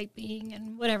 like typing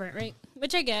and whatever, right?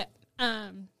 Which I get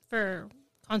for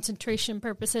concentration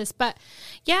purposes. But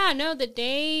yeah, no, the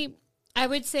day, I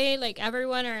would say like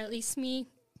everyone, or at least me,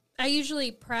 I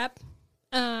usually prep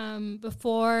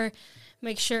before,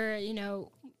 make sure, you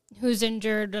know, who's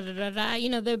injured, you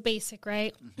know, the basic,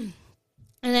 right? And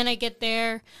then I get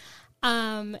there,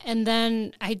 and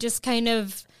then I just kind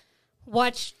of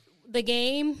watch the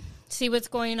game, see what's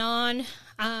going on.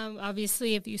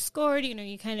 Obviously, if you scored, you know,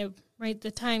 you kind of write the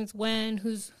times when,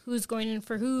 who's going in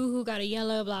for who got a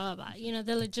yellow, blah, blah, blah. You know,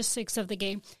 the logistics of the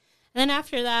game. And then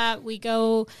after that, we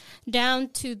go down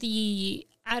to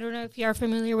I don't know if you are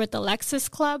familiar with the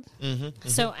Lexus Club. Mm-hmm, mm-hmm.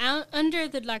 So under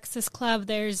the Lexus Club,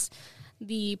 there's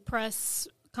the press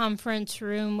conference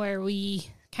room where we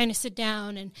kind of sit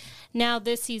down. And now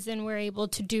this season, we're able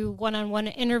to do one-on-one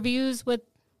interviews with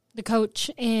the coach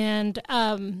and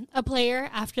a player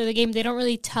after the game. They don't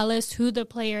really tell us who the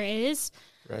player is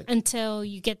until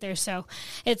you get there. So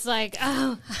it's like,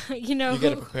 you know. You got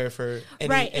to prepare for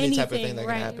any type of thing that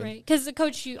can happen. Right. Because the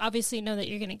coach, you obviously know that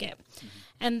you're going to get. Mm-hmm.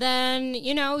 And then,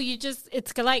 you know,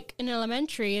 it's like in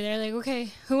elementary. They're like, okay,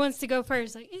 who wants to go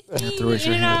first? Like, you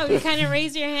kind of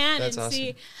raise your hand. That's and awesome.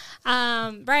 See.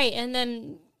 Right. And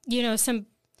then, you know,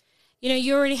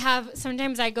 you already have,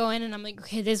 sometimes I go in and I'm like,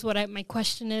 okay, this is what my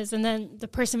question is. And then the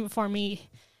person before me,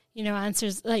 you know,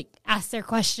 asks their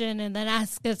question and then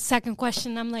asks the second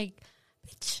question. I'm like,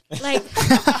 bitch, like,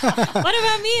 what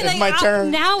about me? It's like, my turn.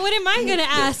 Now what am I going to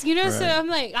ask? You know, so I'm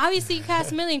like, obviously you can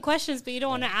ask a million questions, but you don't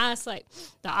want to ask like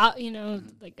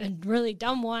like a really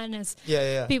dumb one, as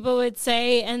people would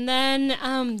say. And then,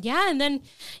 and then,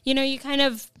 you know, you kind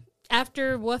of,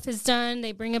 after Wolf is done,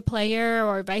 they bring a player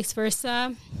or vice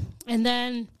versa. And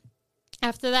then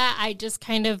after that, I just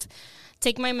kind of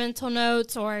take my mental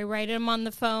notes or I write them on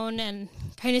the phone and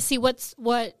kind of see what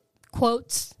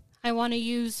quotes I want to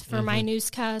use for my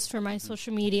newscast, for my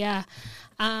social media.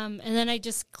 And then I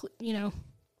just,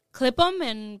 clip them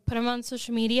and put them on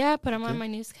social media, put them on my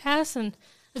newscast. And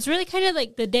it's really kind of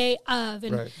like the day of.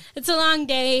 And it's a long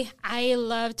day. I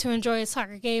love to enjoy a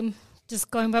soccer game just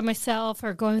going by myself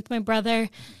or going with my brother,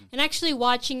 and actually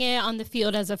watching it on the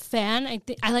field as a fan.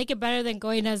 I like it better than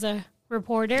going as a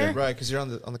reporter. Yeah, right, because you're on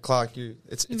the clock.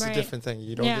 It's Right. a different thing.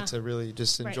 You don't Yeah. get to really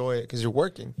just Right. enjoy it because you're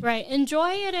working. Right.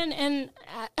 Enjoy it. And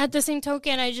at the same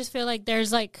token, I just feel like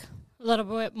there's like a little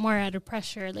bit more out of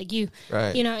pressure. Like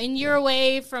Right. you know, and you're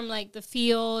away from like the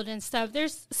field and stuff.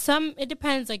 There's some, it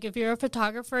depends. Like if you're a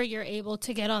photographer, you're able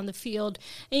to get on the field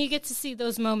and you get to see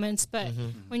those moments. But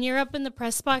when you're up in the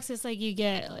press box, it's like you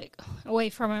get like away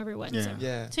from everyone. Yeah. So,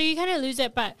 Yeah. so you kind of lose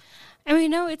it. But I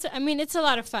mean, no, it's a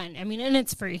lot of fun. I mean, and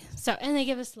it's free. So, and they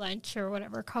give us lunch or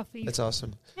whatever, coffee. That's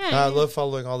awesome. Yeah, I love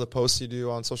following all the posts you do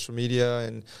on social media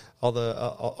and all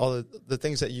the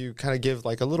things that you kind of give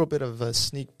like a little bit of a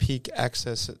sneak peek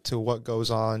access to what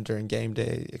goes on during game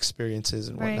day experiences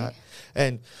and whatnot. Right.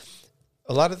 And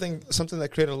a lot of things, something that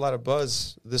created a lot of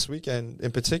buzz this weekend in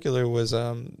particular was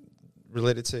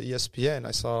related to ESPN.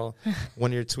 I saw one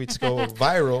of your tweets go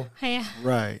viral. Yeah.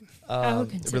 Right. I would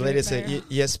consider Related it to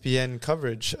ESPN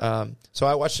coverage. So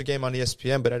I watched the game on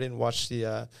ESPN, but I didn't watch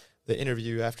the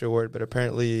interview afterward. But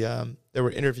apparently they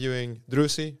were interviewing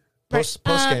Drusi post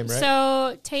game, right?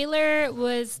 So Taylor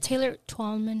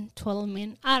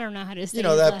Twellman. I don't know how to say You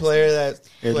know his that last player that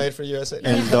El- played for USA.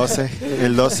 El 12.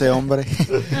 El 12 hombre.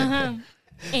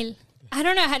 name. I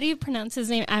don't know. How do you pronounce his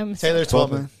name? I'm Taylor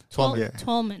Twellman. Twellman. Yeah.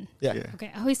 Twellman. Yeah. Yeah.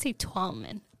 Okay, I always say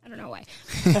Twellman. I don't know why.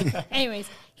 Anyways,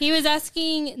 he was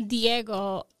asking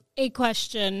Diego a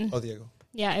question. Oh, Diego.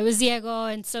 Yeah, it was Diego,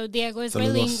 and so Diego is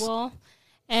Saludos. bilingual,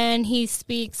 and he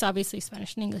speaks obviously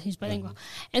Spanish and English. He's bilingual,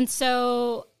 and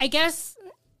so I guess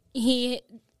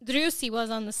Drusi was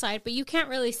on the side, but you can't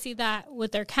really see that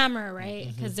with their camera, right?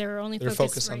 Because they're only They're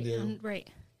focused focused on right Diego. right.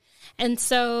 And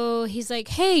so he's like,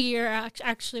 "Hey, you're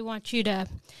actually want you to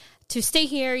stay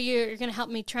here. You're gonna help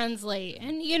me translate."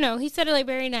 And you know, he said it like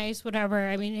very nice, whatever.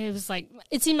 I mean, it was like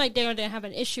it seemed like Diego didn't have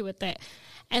an issue with it.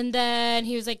 And then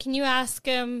he was like, "Can you ask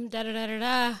him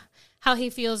how he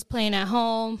feels playing at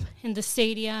home in the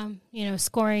stadium? You know,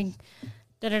 scoring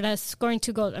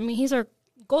 2 goals. I mean, he's our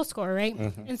goal scorer, right?"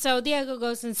 And so Diego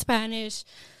goes in Spanish,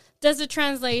 does the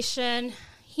translation.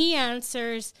 He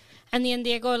answers, and then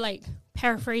Diego like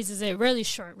paraphrases it really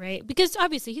short, right? Because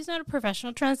obviously he's not a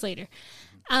professional translator.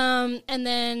 And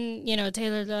then, you know,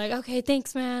 Taylor, they're like, "Okay,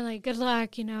 thanks, man. Like, good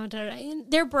luck, you know."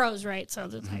 And they're bros, right? So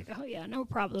they're like, "Oh, yeah, no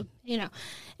problem," you know.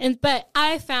 But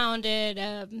I found it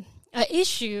an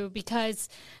issue because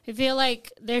I feel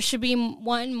like there should be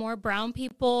more brown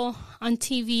people on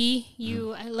TV.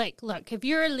 Look, if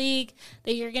you're a league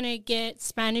that you're going to get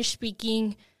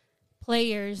Spanish-speaking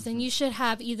players, then you should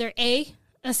have either A,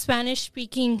 a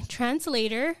Spanish-speaking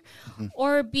translator,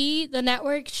 or B, the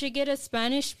network should get a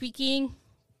Spanish-speaking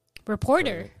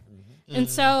reporter. And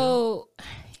so,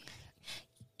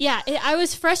 yeah, I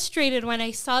was frustrated when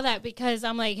I saw that because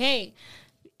I'm like, hey,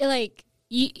 like,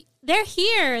 they're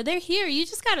here. You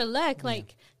just got to look.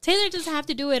 Like, Taylor doesn't have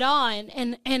to do it all.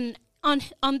 And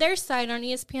on their side, on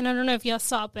ESPN, I don't know if y'all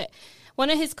saw, but one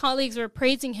of his colleagues were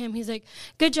praising him. He's like,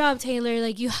 "Good job, Taylor.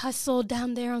 Like, you hustled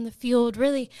down there on the field.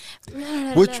 Really."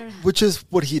 Which is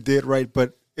what he did, right?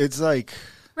 But it's like...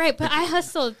 Right, but I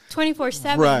hustled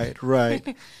 24/7.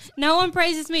 Right. No one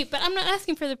praises me, but I'm not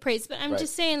asking for the praise. But I'm Right.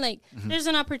 just saying, like, there's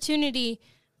an opportunity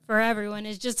for everyone.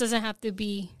 It just doesn't have to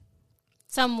be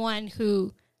someone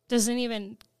who doesn't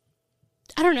even...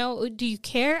 I don't know. Do you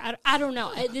care? I don't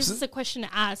know. This is a question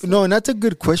to ask. No, and that's a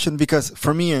good question because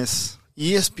for me,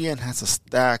 ESPN has a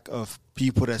stack of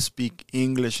people that speak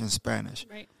English and Spanish.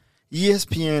 Right.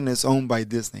 ESPN is owned by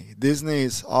Disney. Disney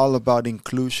is all about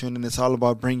inclusion and it's all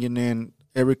about bringing in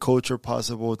every culture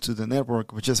possible to the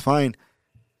network, which is fine.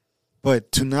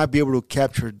 But to not be able to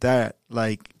capture that,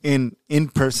 like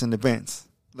in-person events,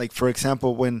 like for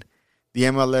example, when the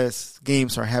MLS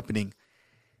games are happening,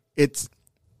 it's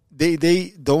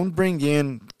they don't bring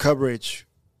in coverage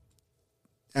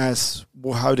as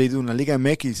how they do in La Liga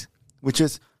MX, which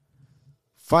is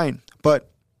fine.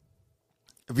 But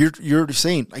if you're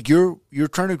saying like you're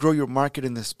trying to grow your market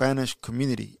in the Spanish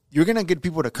community, you're gonna get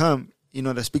people to come, you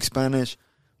know, that speak Spanish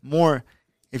more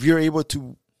if you're able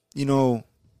to, you know,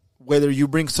 whether you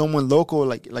bring someone local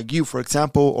like you, for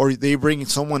example, or they bring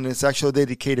someone that's actually a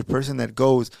dedicated person that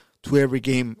goes to every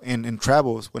game and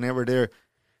travels whenever they're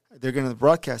gonna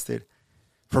broadcast it.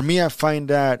 For me, I find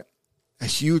that a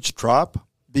huge drop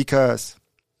because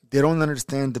they don't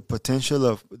understand the potential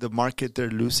of the market they're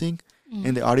losing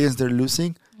and the audience they're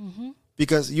losing.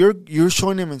 Because you're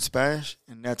showing them in Spanish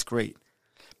and that's great,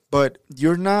 but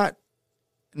you're not.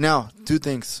 Now, two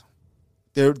things: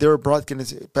 they're broadcasting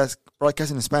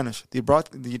in Spanish.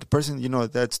 The person, you know,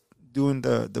 that's doing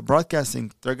the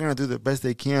broadcasting, they're gonna do the best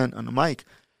they can on the mic.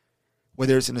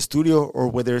 whether it's in a studio or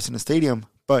whether it's in a stadium.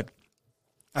 But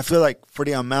I feel like for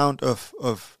the amount of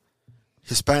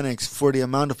Hispanics, for the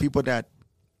amount of people that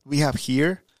we have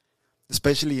here,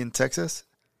 especially in Texas,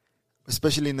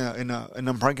 especially in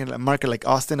a market like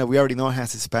Austin that we already know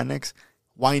has Hispanics,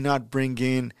 why not bring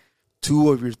in two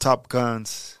of your top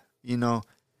guns, you know,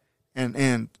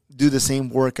 and do the same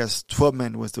work as 12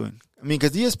 Man was doing? I mean,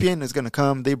 because ESPN is going to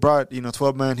come. They brought,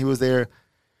 12 Man. He was there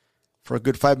for a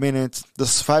good 5 minutes.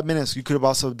 Those 5 minutes, you could have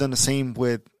also done the same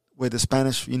with the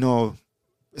Spanish,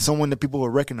 someone that people will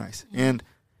recognize. And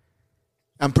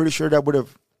I'm pretty sure that would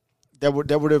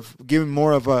have given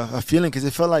more of a feeling, because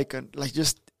it felt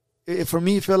for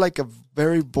me, it felt like a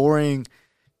very boring,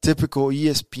 typical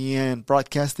ESPN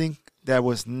broadcasting that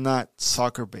was not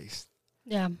soccer based.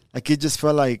 Yeah, like it just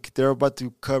felt like they're about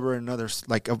to cover another,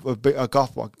 like a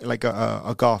golf walk, like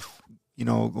a golf,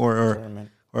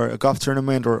 or a golf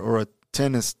tournament or a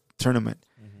tennis tournament,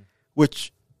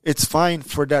 which it's fine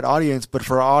for that audience, but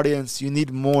for our audience, you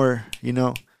need more,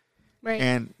 right.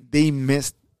 And they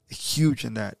missed huge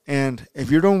in that. And if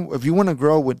you want to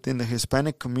grow within the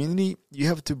Hispanic community, you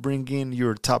have to bring in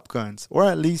your top guns, or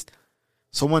at least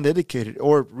someone dedicated,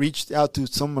 or reach out to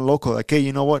someone local. Like, hey,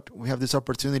 you know what? We have this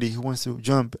opportunity. Who wants to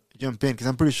jump in? Because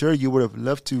I'm pretty sure you would have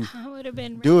loved to. I would have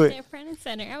been do right it. there, front and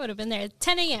center. I would have been there at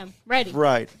 10 a.m. ready.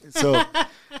 Right. So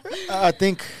I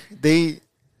think they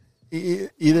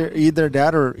either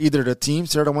that, or either the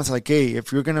teams, they're the ones like, hey,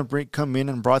 if you're gonna come in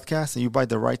and broadcast and you buy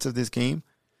the rights of this game,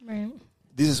 right.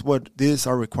 This is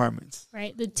our requirements.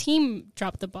 Right. The team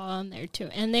dropped the ball on there too,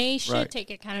 and they should take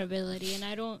accountability. And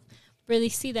I don't really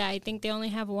see that. I think they only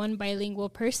have one bilingual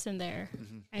person there.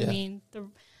 I mean,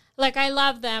 I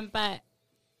love them, but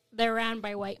they're ran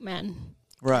by white men.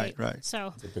 Right.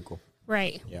 So typical.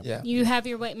 Right. Yeah. You have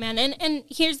your white man, and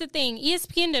here's the thing: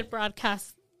 ESPN did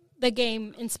broadcast the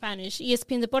game in Spanish,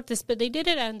 ESPN Deportes, but they did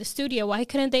it in the studio. Why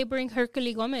couldn't they bring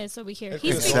Herculez Gomez over here?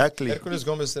 Exactly. Herculez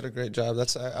Gomez did a great job.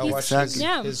 I watched Exactly.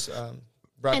 his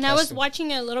broadcasting. And I was watching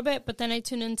it a little bit, but then I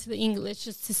tuned into the English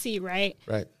just to see, right?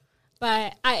 Right.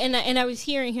 But I was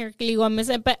hearing Herculez Gomez,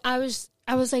 but I was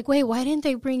like, wait, why didn't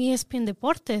they bring ESPN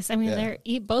Deportes? I mean, they're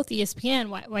both ESPN.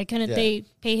 Why couldn't they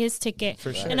pay his ticket?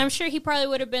 For sure. And I'm sure he probably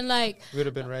would have been like, would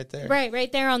have been right there,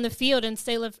 right there on the field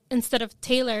instead of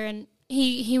Taylor, and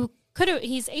he could have.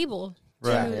 He's able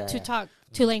to talk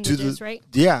two languages, right?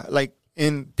 Yeah,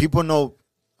 and people know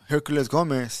Herculez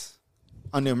Gomez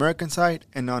on the American side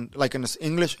and on in the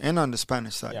English and on the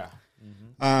Spanish side. Yeah.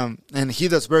 And he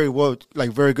does very well,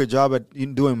 very good job at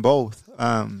doing both.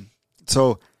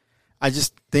 So I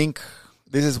just think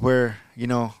this is where,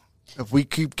 if we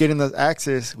keep getting those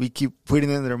access, we keep putting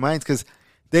it in their minds, because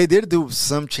they did do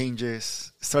some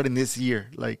changes starting this year,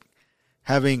 like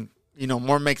having,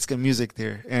 more Mexican music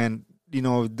there, and,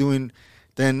 doing.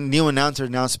 Then new announcer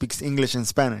now speaks English and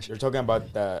Spanish. You're talking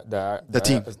about the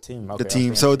team. Okay, the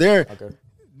team. So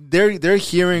they're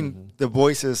hearing the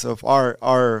voices of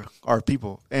our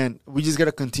people, and we just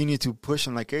gotta continue to push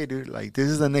them. Like, hey, dude, this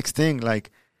is the next thing.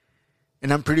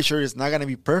 And I'm pretty sure it's not gonna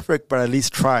be perfect, but at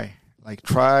least try.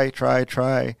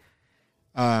 Try.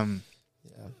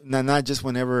 Not just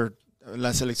whenever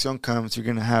La Selección comes, you're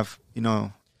gonna have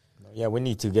Yeah, we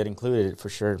need to get included for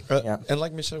sure. And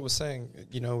like Michelle was saying,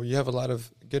 you have a lot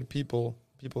of good people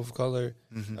of color,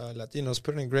 Latinos,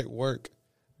 putting in great work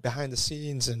behind the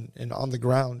scenes and on the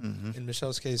ground. In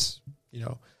Michelle's case,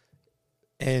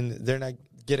 and they're not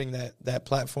getting that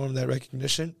platform, that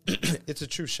recognition. It's a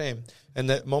true shame. And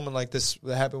that moment like this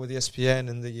that happened with ESPN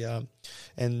and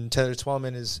and Taylor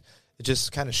Twellman it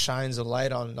just kind of shines a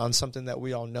light on something that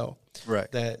we all know.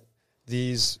 Right. That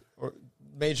these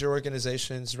major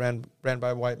organizations ran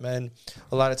by white men,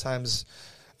 a lot of times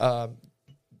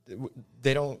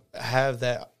they don't have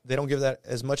that. They don't give that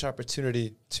as much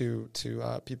opportunity to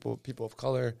people of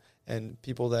color and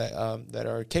people that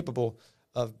are capable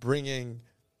of bringing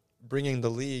the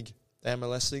league, the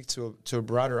MLS league, to a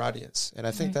broader audience. And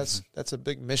I think that's a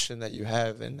big mission that you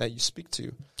have and that you speak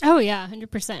to. Oh yeah,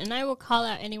 100%. And I will call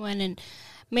out anyone, and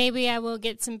maybe I will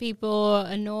get some people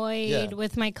annoyed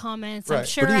with my comments. Right. I'm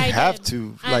sure but you have did.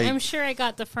 to. I'm sure I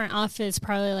got the front office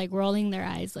probably rolling their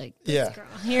eyes like, this girl,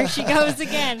 here she goes goes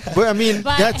again. But I mean,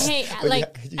 that's hey,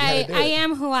 I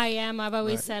am who I am. I've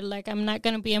always said I'm not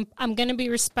gonna be. I'm gonna be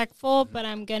respectful, but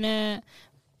I'm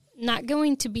not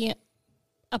going to be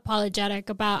apologetic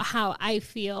about how I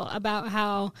feel about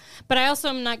how. But I also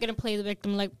am not gonna play the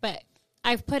victim. But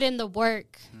I've put in the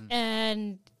work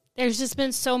and. There's just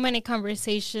been so many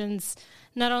conversations,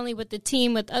 not only with the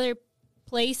team, with other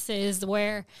places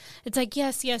where it's like,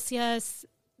 yes,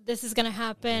 this is going to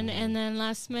happen. And then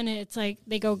last minute, it's like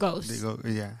they go ghost.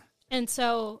 Yeah. And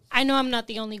so I know I'm not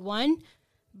the only one,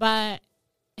 but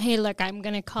hey, look, I'm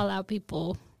going to call out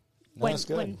people that's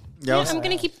good. I'm going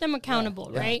to keep them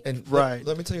accountable, right? And Right.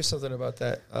 let me tell you something about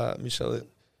that, Michelle.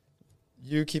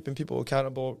 You keeping people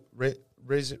accountable,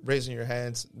 raising your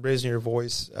hands, raising your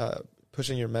voice,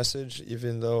 pushing your message,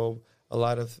 even though a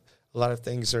lot of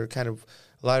things are a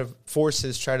lot of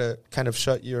forces try to kind of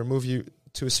shut you or move you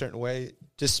to a certain way,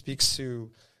 just speaks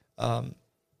to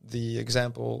the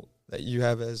example that you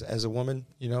have as a woman,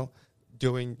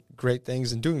 doing great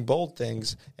things and doing bold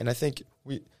things. And I think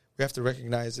we have to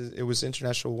recognize it was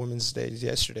International Women's Day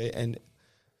yesterday, and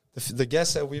the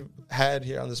guests that we've had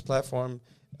here on this platform,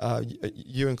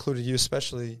 you included, you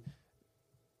especially,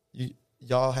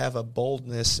 y'all have a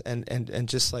boldness and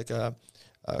just like a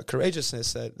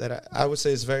courageousness that I would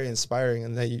say is very inspiring,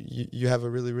 and that you have a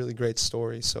really, really great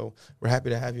story. So we're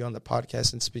happy to have you on the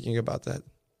podcast and speaking about that.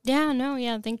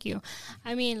 Yeah, thank you.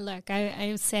 I mean, look,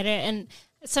 I said it, and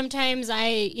sometimes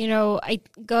I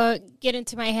go get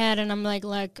into my head and I'm like,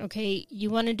 look, okay, you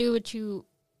want to do what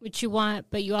you want,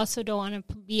 but you also don't want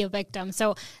to be a victim.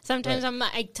 So sometimes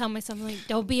I tell myself, like,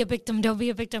 don't be a victim,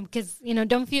 because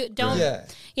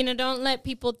don't let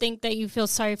people think that you feel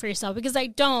sorry for yourself, because I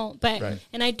don't. But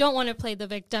and I don't want to play the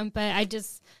victim, but I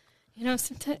just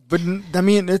sometimes. But I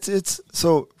mean, it's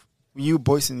so you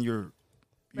voicing your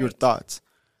thoughts.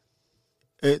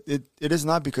 It is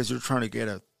not because you're trying to get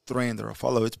a trend or a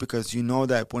follow. It's because you know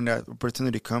that when that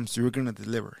opportunity comes, you're gonna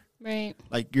deliver. Right.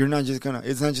 Like, you're not just gonna.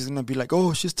 It's not just gonna be like,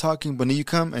 oh, she's talking, but then you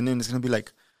come and then it's gonna be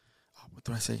like, oh, what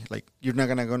do I say? Like, you're not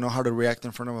gonna know how to react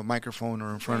in front of a microphone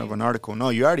or in front of an article. No,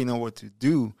 you already know what to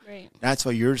do. Right. That's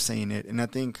why you're saying it, and I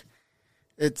think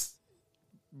it's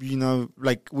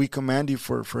like, we commend you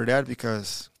for that,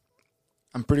 because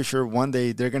I'm pretty sure one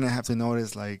day they're gonna have to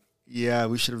notice, like, yeah,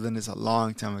 we should have done this a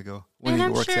long time ago when and it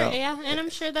I'm works sure, out. Yeah, and I'm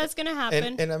sure that's gonna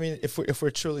happen. And I mean, if we're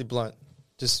truly blunt,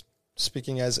 just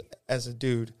speaking as a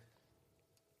dude,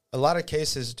 a lot of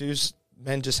cases,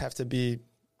 men just have to be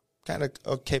kind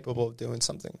of capable of doing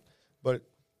something, but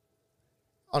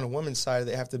on a woman's side,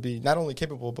 they have to be not only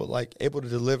capable, but like able to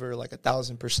deliver like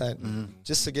 1,000%,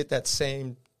 just to get that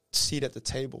same seat at the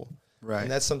table. Right.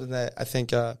 And that's something that I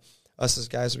think us as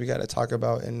guys, we got to talk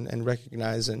about and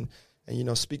recognize and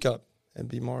speak up and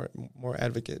be more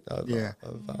advocate of and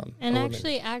women.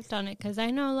 actually act on it, because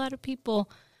I know a lot of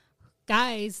people,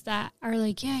 guys, that are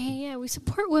like, yeah, we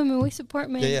support women, we support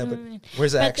men. Yeah, but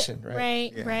where's the action,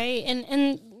 right? Right.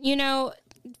 And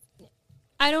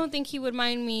I don't think he would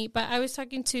mind me, but I was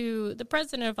talking to the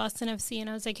president of Austin FC, and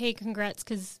I was like, hey, congrats,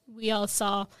 because we all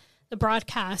saw the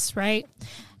broadcast, right?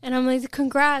 And I'm like,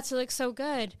 congrats, it looks so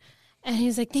good. And he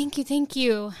was like, thank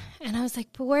you. And I was like,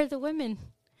 but where are the women?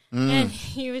 And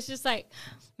he was just like,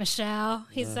 Michelle,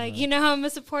 he's like, I'm a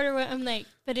supporter. I'm like,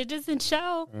 but it doesn't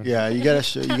show. Yeah, you gotta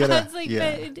show. You gotta. I was like,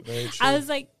 I was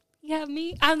like, yeah,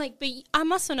 me. I'm like, but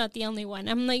I'm also not the only one.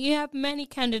 I'm like, you have many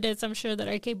candidates, I'm sure, that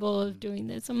are capable of doing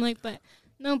this. I'm like, but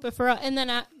for all. And then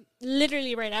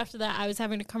literally right after that, I was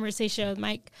having a conversation with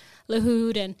Mike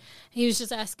LaHood, and he was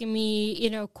just asking me,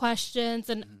 questions,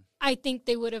 and I think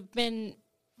they would have been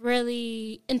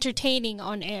really entertaining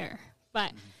on air.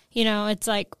 But it's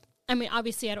like, I mean,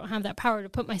 obviously, I don't have that power to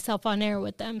put myself on air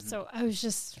with them. So I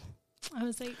was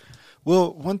like,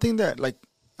 well, one thing that, like,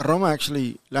 Roma,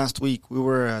 actually, last week we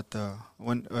were at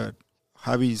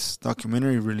Javi's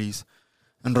documentary release,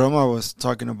 and Roma was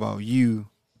talking about you,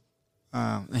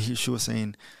 and she was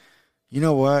saying, you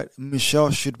know what,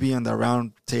 Michelle should be on the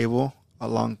round table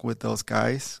along with those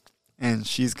guys, and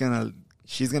she's gonna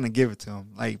give it to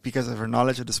them, like, because of her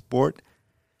knowledge of the sport.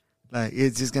 Like,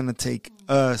 it's just gonna take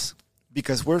us,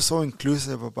 because we're so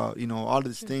inclusive about all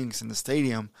these things in the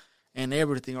stadium and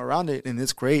everything around it, and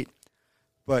it's great.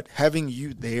 But having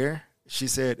you there, she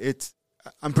said,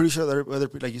 I'm pretty sure that other,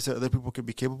 like you said, other people could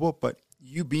be capable, but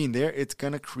you being there, it's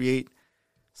gonna create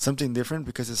something different,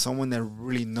 because it's someone that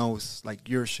really knows, like,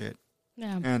 your shit.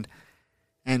 Yeah.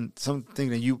 And something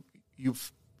that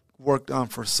you've worked on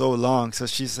for so long. So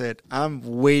she said, I'm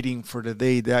waiting for the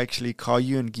day they actually call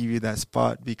you and give you that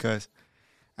spot, because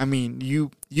I mean,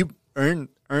 you earned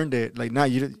it. Like,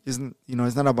 it's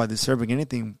not about deserving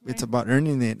anything. Right. It's about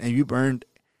earning it, and you've earned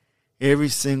every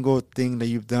single thing that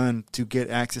you've done to get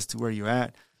access to where you're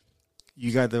at.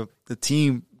 You got the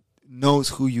team knows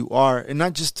who you are, and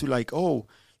not just to, like, oh,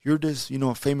 you're this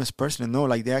famous person. No,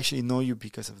 like, they actually know you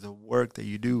because of the work that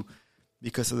you do,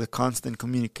 because of the constant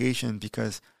communication,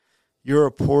 because you're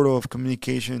a portal of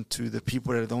communication to the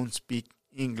people that don't speak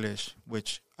English,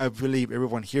 which I believe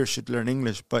everyone here should learn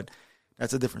English, but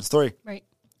that's a different story. Right.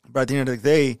 But at the end of the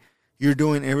day, you're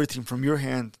doing everything from your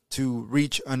hand to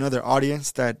reach another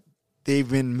audience that they've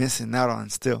been missing out on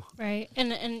still. Right.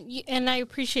 And I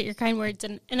appreciate your kind words,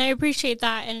 and I appreciate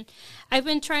that. And I've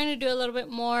been trying to do a little bit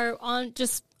more on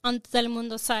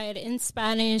Telemundo side in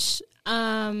Spanish.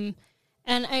 And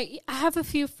I have a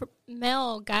few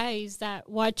male guys that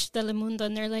watch Telemundo,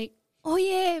 and they're like,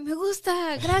 oye, me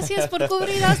gusta, gracias por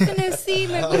cubrir Austin FC,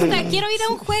 me gusta, quiero ir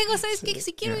a un juego, ¿sabes qué?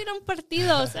 Si quiero ir a un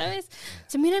partido, ¿sabes?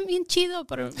 Se miran bien chido,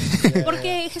 pero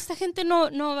porque esta gente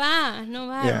no va,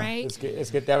 right?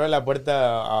 Es que te abre la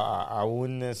puerta a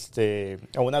una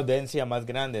audiencia más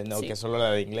grande, ¿no? Sí. Que solo la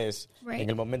de inglés. Right. En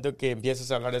el momento que empiezas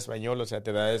a hablar español, o sea,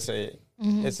 te da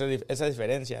esa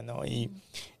diferencia, ¿no?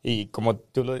 Y como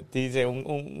tú lo dices,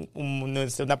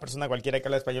 una persona cualquiera que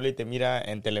habla español y te mira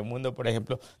en Telemundo, por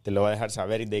ejemplo, te lo va a dejar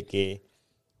saber de que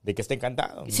está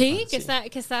encantado. Sí, que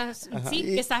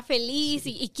está feliz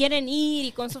y quieren ir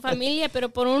y con su familia, pero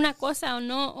por una cosa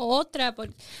o otra.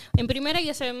 En primera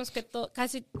ya sabemos que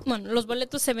los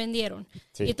boletos se vendieron.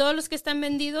 Sí. Y todos los que están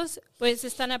vendidos, pues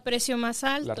están a precio más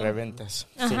alto. Las reventas.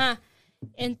 Ajá. Sí.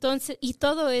 Entonces, y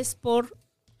todo es por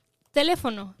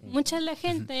teléfono. Mucha de la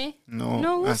gente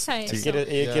no usa eso. Sí.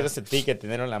 Ella quiere ese ticket,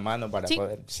 tenerlo en la mano para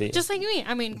poder. Sí. Just like me.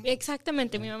 I mean,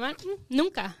 exactamente. Mi mamá,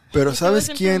 nunca. Pero ¿sabes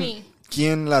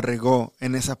quién la regó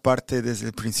en esa parte desde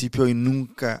el principio y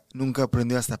nunca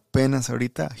aprendió hasta apenas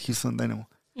ahorita? Houston Dynamo.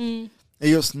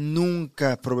 Ellos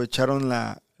nunca aprovecharon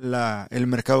el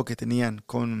mercado que tenían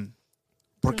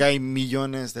porque hay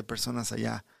millones de personas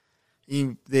allá.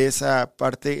 Y de esa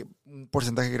parte, un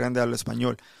porcentaje grande habla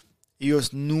español.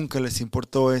 Ellos nunca les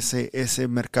importó ese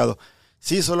mercado.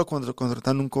 Sí, solo cuando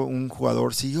contratan un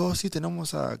jugador. Sí,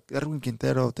 tenemos a Darwin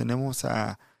Quintero, tenemos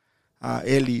a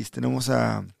Ellis, tenemos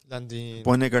a Landín.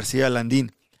 Pone García,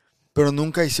 Landín. Pero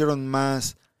nunca hicieron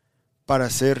más para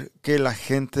hacer que la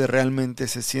gente realmente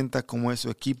se sienta como es su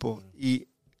equipo. Y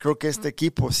creo que este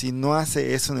equipo, si no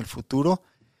hace eso en el futuro,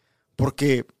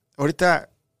 porque ahorita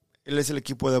él es el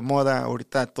equipo de moda,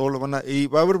 ahorita todos lo y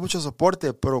va a haber mucho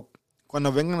soporte, pero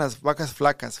cuando vengan las vacas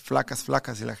flacas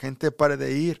y la gente pare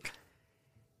de ir,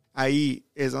 ahí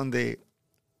es donde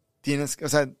tienes, o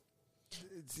sea,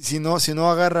 si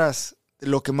no agarras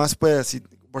lo que más puedas,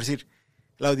 por decir,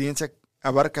 la audiencia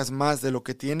abarcas más de lo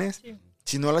que tienes, sí.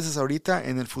 Si no lo haces ahorita,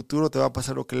 en el futuro te va a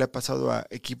pasar lo que le ha pasado a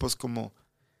equipos como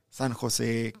San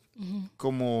José,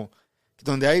 como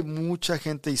donde hay mucha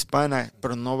gente hispana,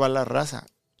 pero no va la raza.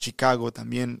 Chicago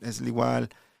también es igual.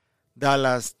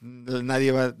 Dallas,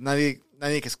 nadie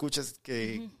que escuchas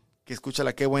que escucha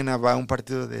la Qué Buena va a un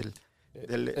partido del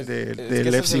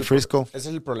FC Frisco. Ese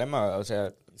es el problema, o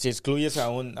sea, si excluyes a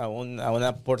un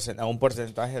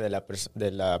porcentaje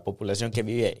de la población que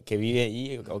vive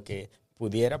ahí o que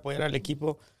pudiera apoyar al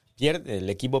equipo, el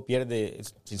equipo pierde,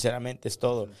 sinceramente es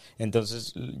todo.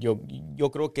 Entonces yo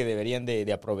creo que deberían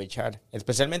de aprovechar,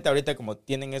 especialmente ahorita como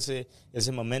tienen ese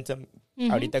momentum,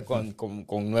 ahorita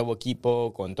con nuevo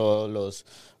equipo, con todos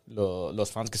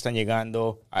los fans que están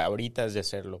llegando, ahorita es de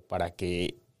hacerlo para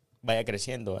que vaya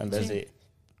creciendo en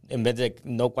vez de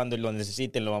no cuando lo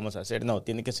necesiten lo vamos a hacer, no,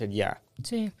 tiene que ser ya.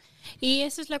 Sí, y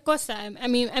esa es la cosa. A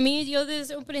mí yo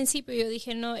desde un principio yo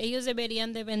dije, no, ellos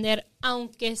deberían de vender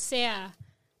aunque sea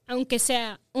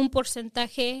un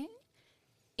porcentaje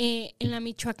en la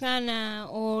Michoacana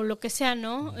o lo que sea,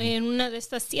 ¿no? En una de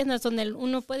estas tiendas donde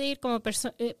uno puede ir como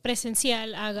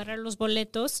presencial a agarrar los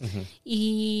boletos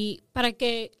y para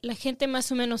que la gente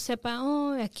más o menos sepa,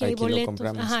 aquí hay boletos.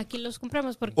 Aquí los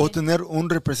compramos. O tener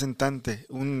un representante,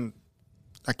 un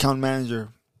account manager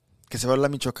que se va a la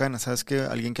Michoacana, ¿sabes qué?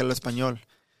 Alguien que habla español.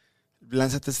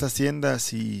 Lánzate a estas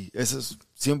tiendas y esos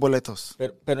 100 boletos.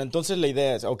 Pero entonces la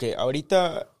idea es,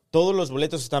 ahorita todos los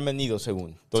boletos están vendidos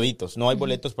según, toditos. No hay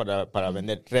boletos para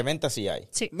vender. Reventa sí hay.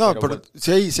 Sí. No, pero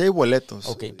sí hay boletos.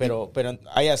 Ok, pero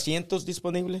 ¿hay asientos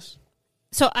disponibles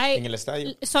en el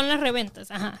estadio? Son las reventas,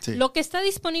 Sí. Lo que está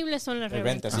disponible son las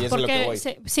reventas. Y eso es lo que voy.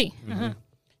 Sí,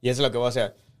 Y eso es lo que voy a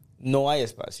hacer. No hay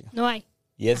espacio. No hay.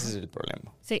 Y ese es el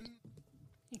problema. Sí.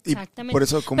 Exactamente. Por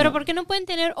eso, pero ¿por qué no pueden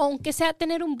tener, aunque sea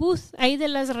tener un booth ahí de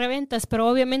las reventas? Pero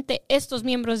obviamente estos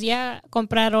miembros ya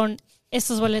compraron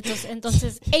estos boletos,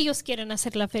 entonces ellos quieren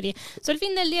hacer la feria. El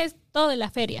fin del día es todo de la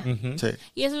feria. Sí.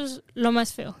 Y eso es lo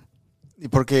más feo. Y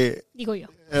porque digo yo,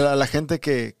 a la gente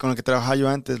con la que trabajaba yo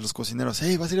antes, los cocineros,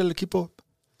 ¿vas a ir al equipo?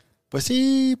 Pues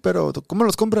sí, pero ¿cómo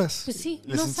los compras? Pues sí,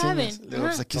 les no enseñas. saben.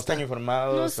 Pues aquí no están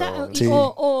informados.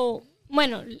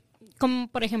 Bueno, como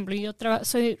por ejemplo, yo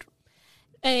soy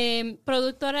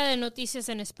productora de noticias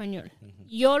en español.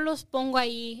 Yo los pongo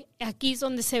ahí, aquí es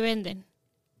donde se venden.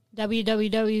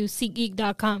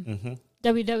 www.seatgeek.com,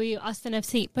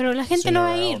 www.austinfc, pero la gente no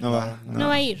va a ir. No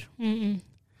va a ir.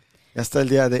 Ya está el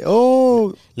día de,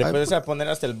 Le puedes poner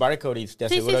hasta el barcode y te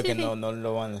Sí, aseguro sí, que sí. no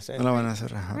lo van a hacer. no lo van a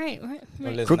hacer. Ajá. Right.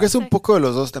 No les Creo que es un Exacto. poco de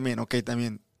los dos también,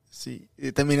 también. Sí,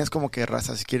 y también es como que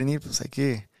raza, si quieren ir, pues hay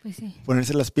que Pues sí.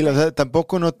 ponerse las pilas. O sea,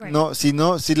 tampoco si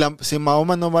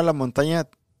Mahoma no va a la montaña,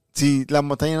 si la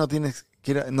montaña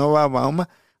no va a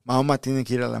Mahoma tiene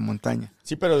que ir a la montaña.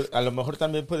 Sí, pero a lo mejor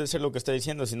también puede ser lo que está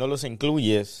diciendo, si no los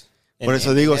incluyes. Por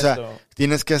eso digo, o sea, esto.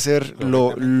 tienes que hacer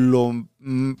lo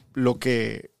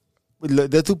que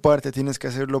de tu parte tienes que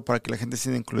hacerlo para que la gente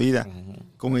esté incluida. Ujú.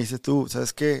 Como dices tú,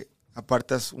 ¿sabes qué?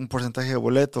 Apartas un porcentaje de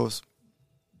boletos,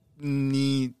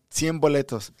 ni 100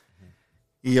 boletos,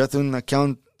 y llévate un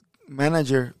account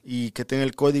manager y que tenga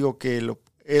el código que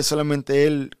es solamente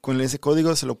él, con ese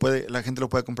código la gente lo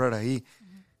puede comprar ahí.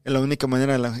 Es la única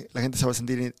manera la gente se va a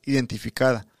sentir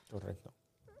identificada. Correcto.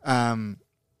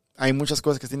 Hay muchas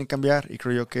cosas que tienen que cambiar y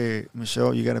creo yo que,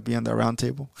 Michelle, you gotta be on the round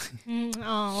table.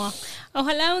 Well,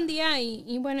 ojalá un día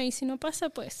y bueno, y si no pasa,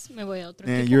 pues me voy a otro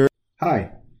equipo.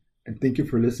 Hi, and thank you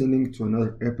for listening to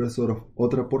another episode of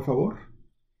Otra Por Favor.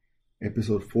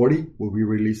 Episode 40 will be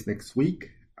released next week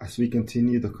as we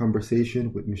continue the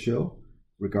conversation with Michelle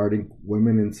regarding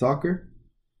women in soccer,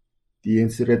 the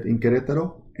incident in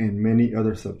Querétaro, and many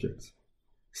other subjects.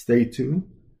 Stay tuned,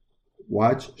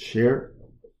 watch, share,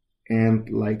 and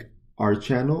like our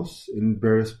channels in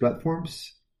various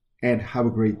platforms, and have a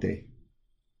great day.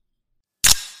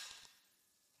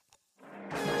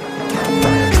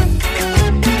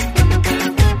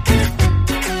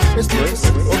 Esto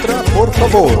es Otra Por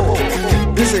Favor.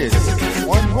 This is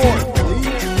one more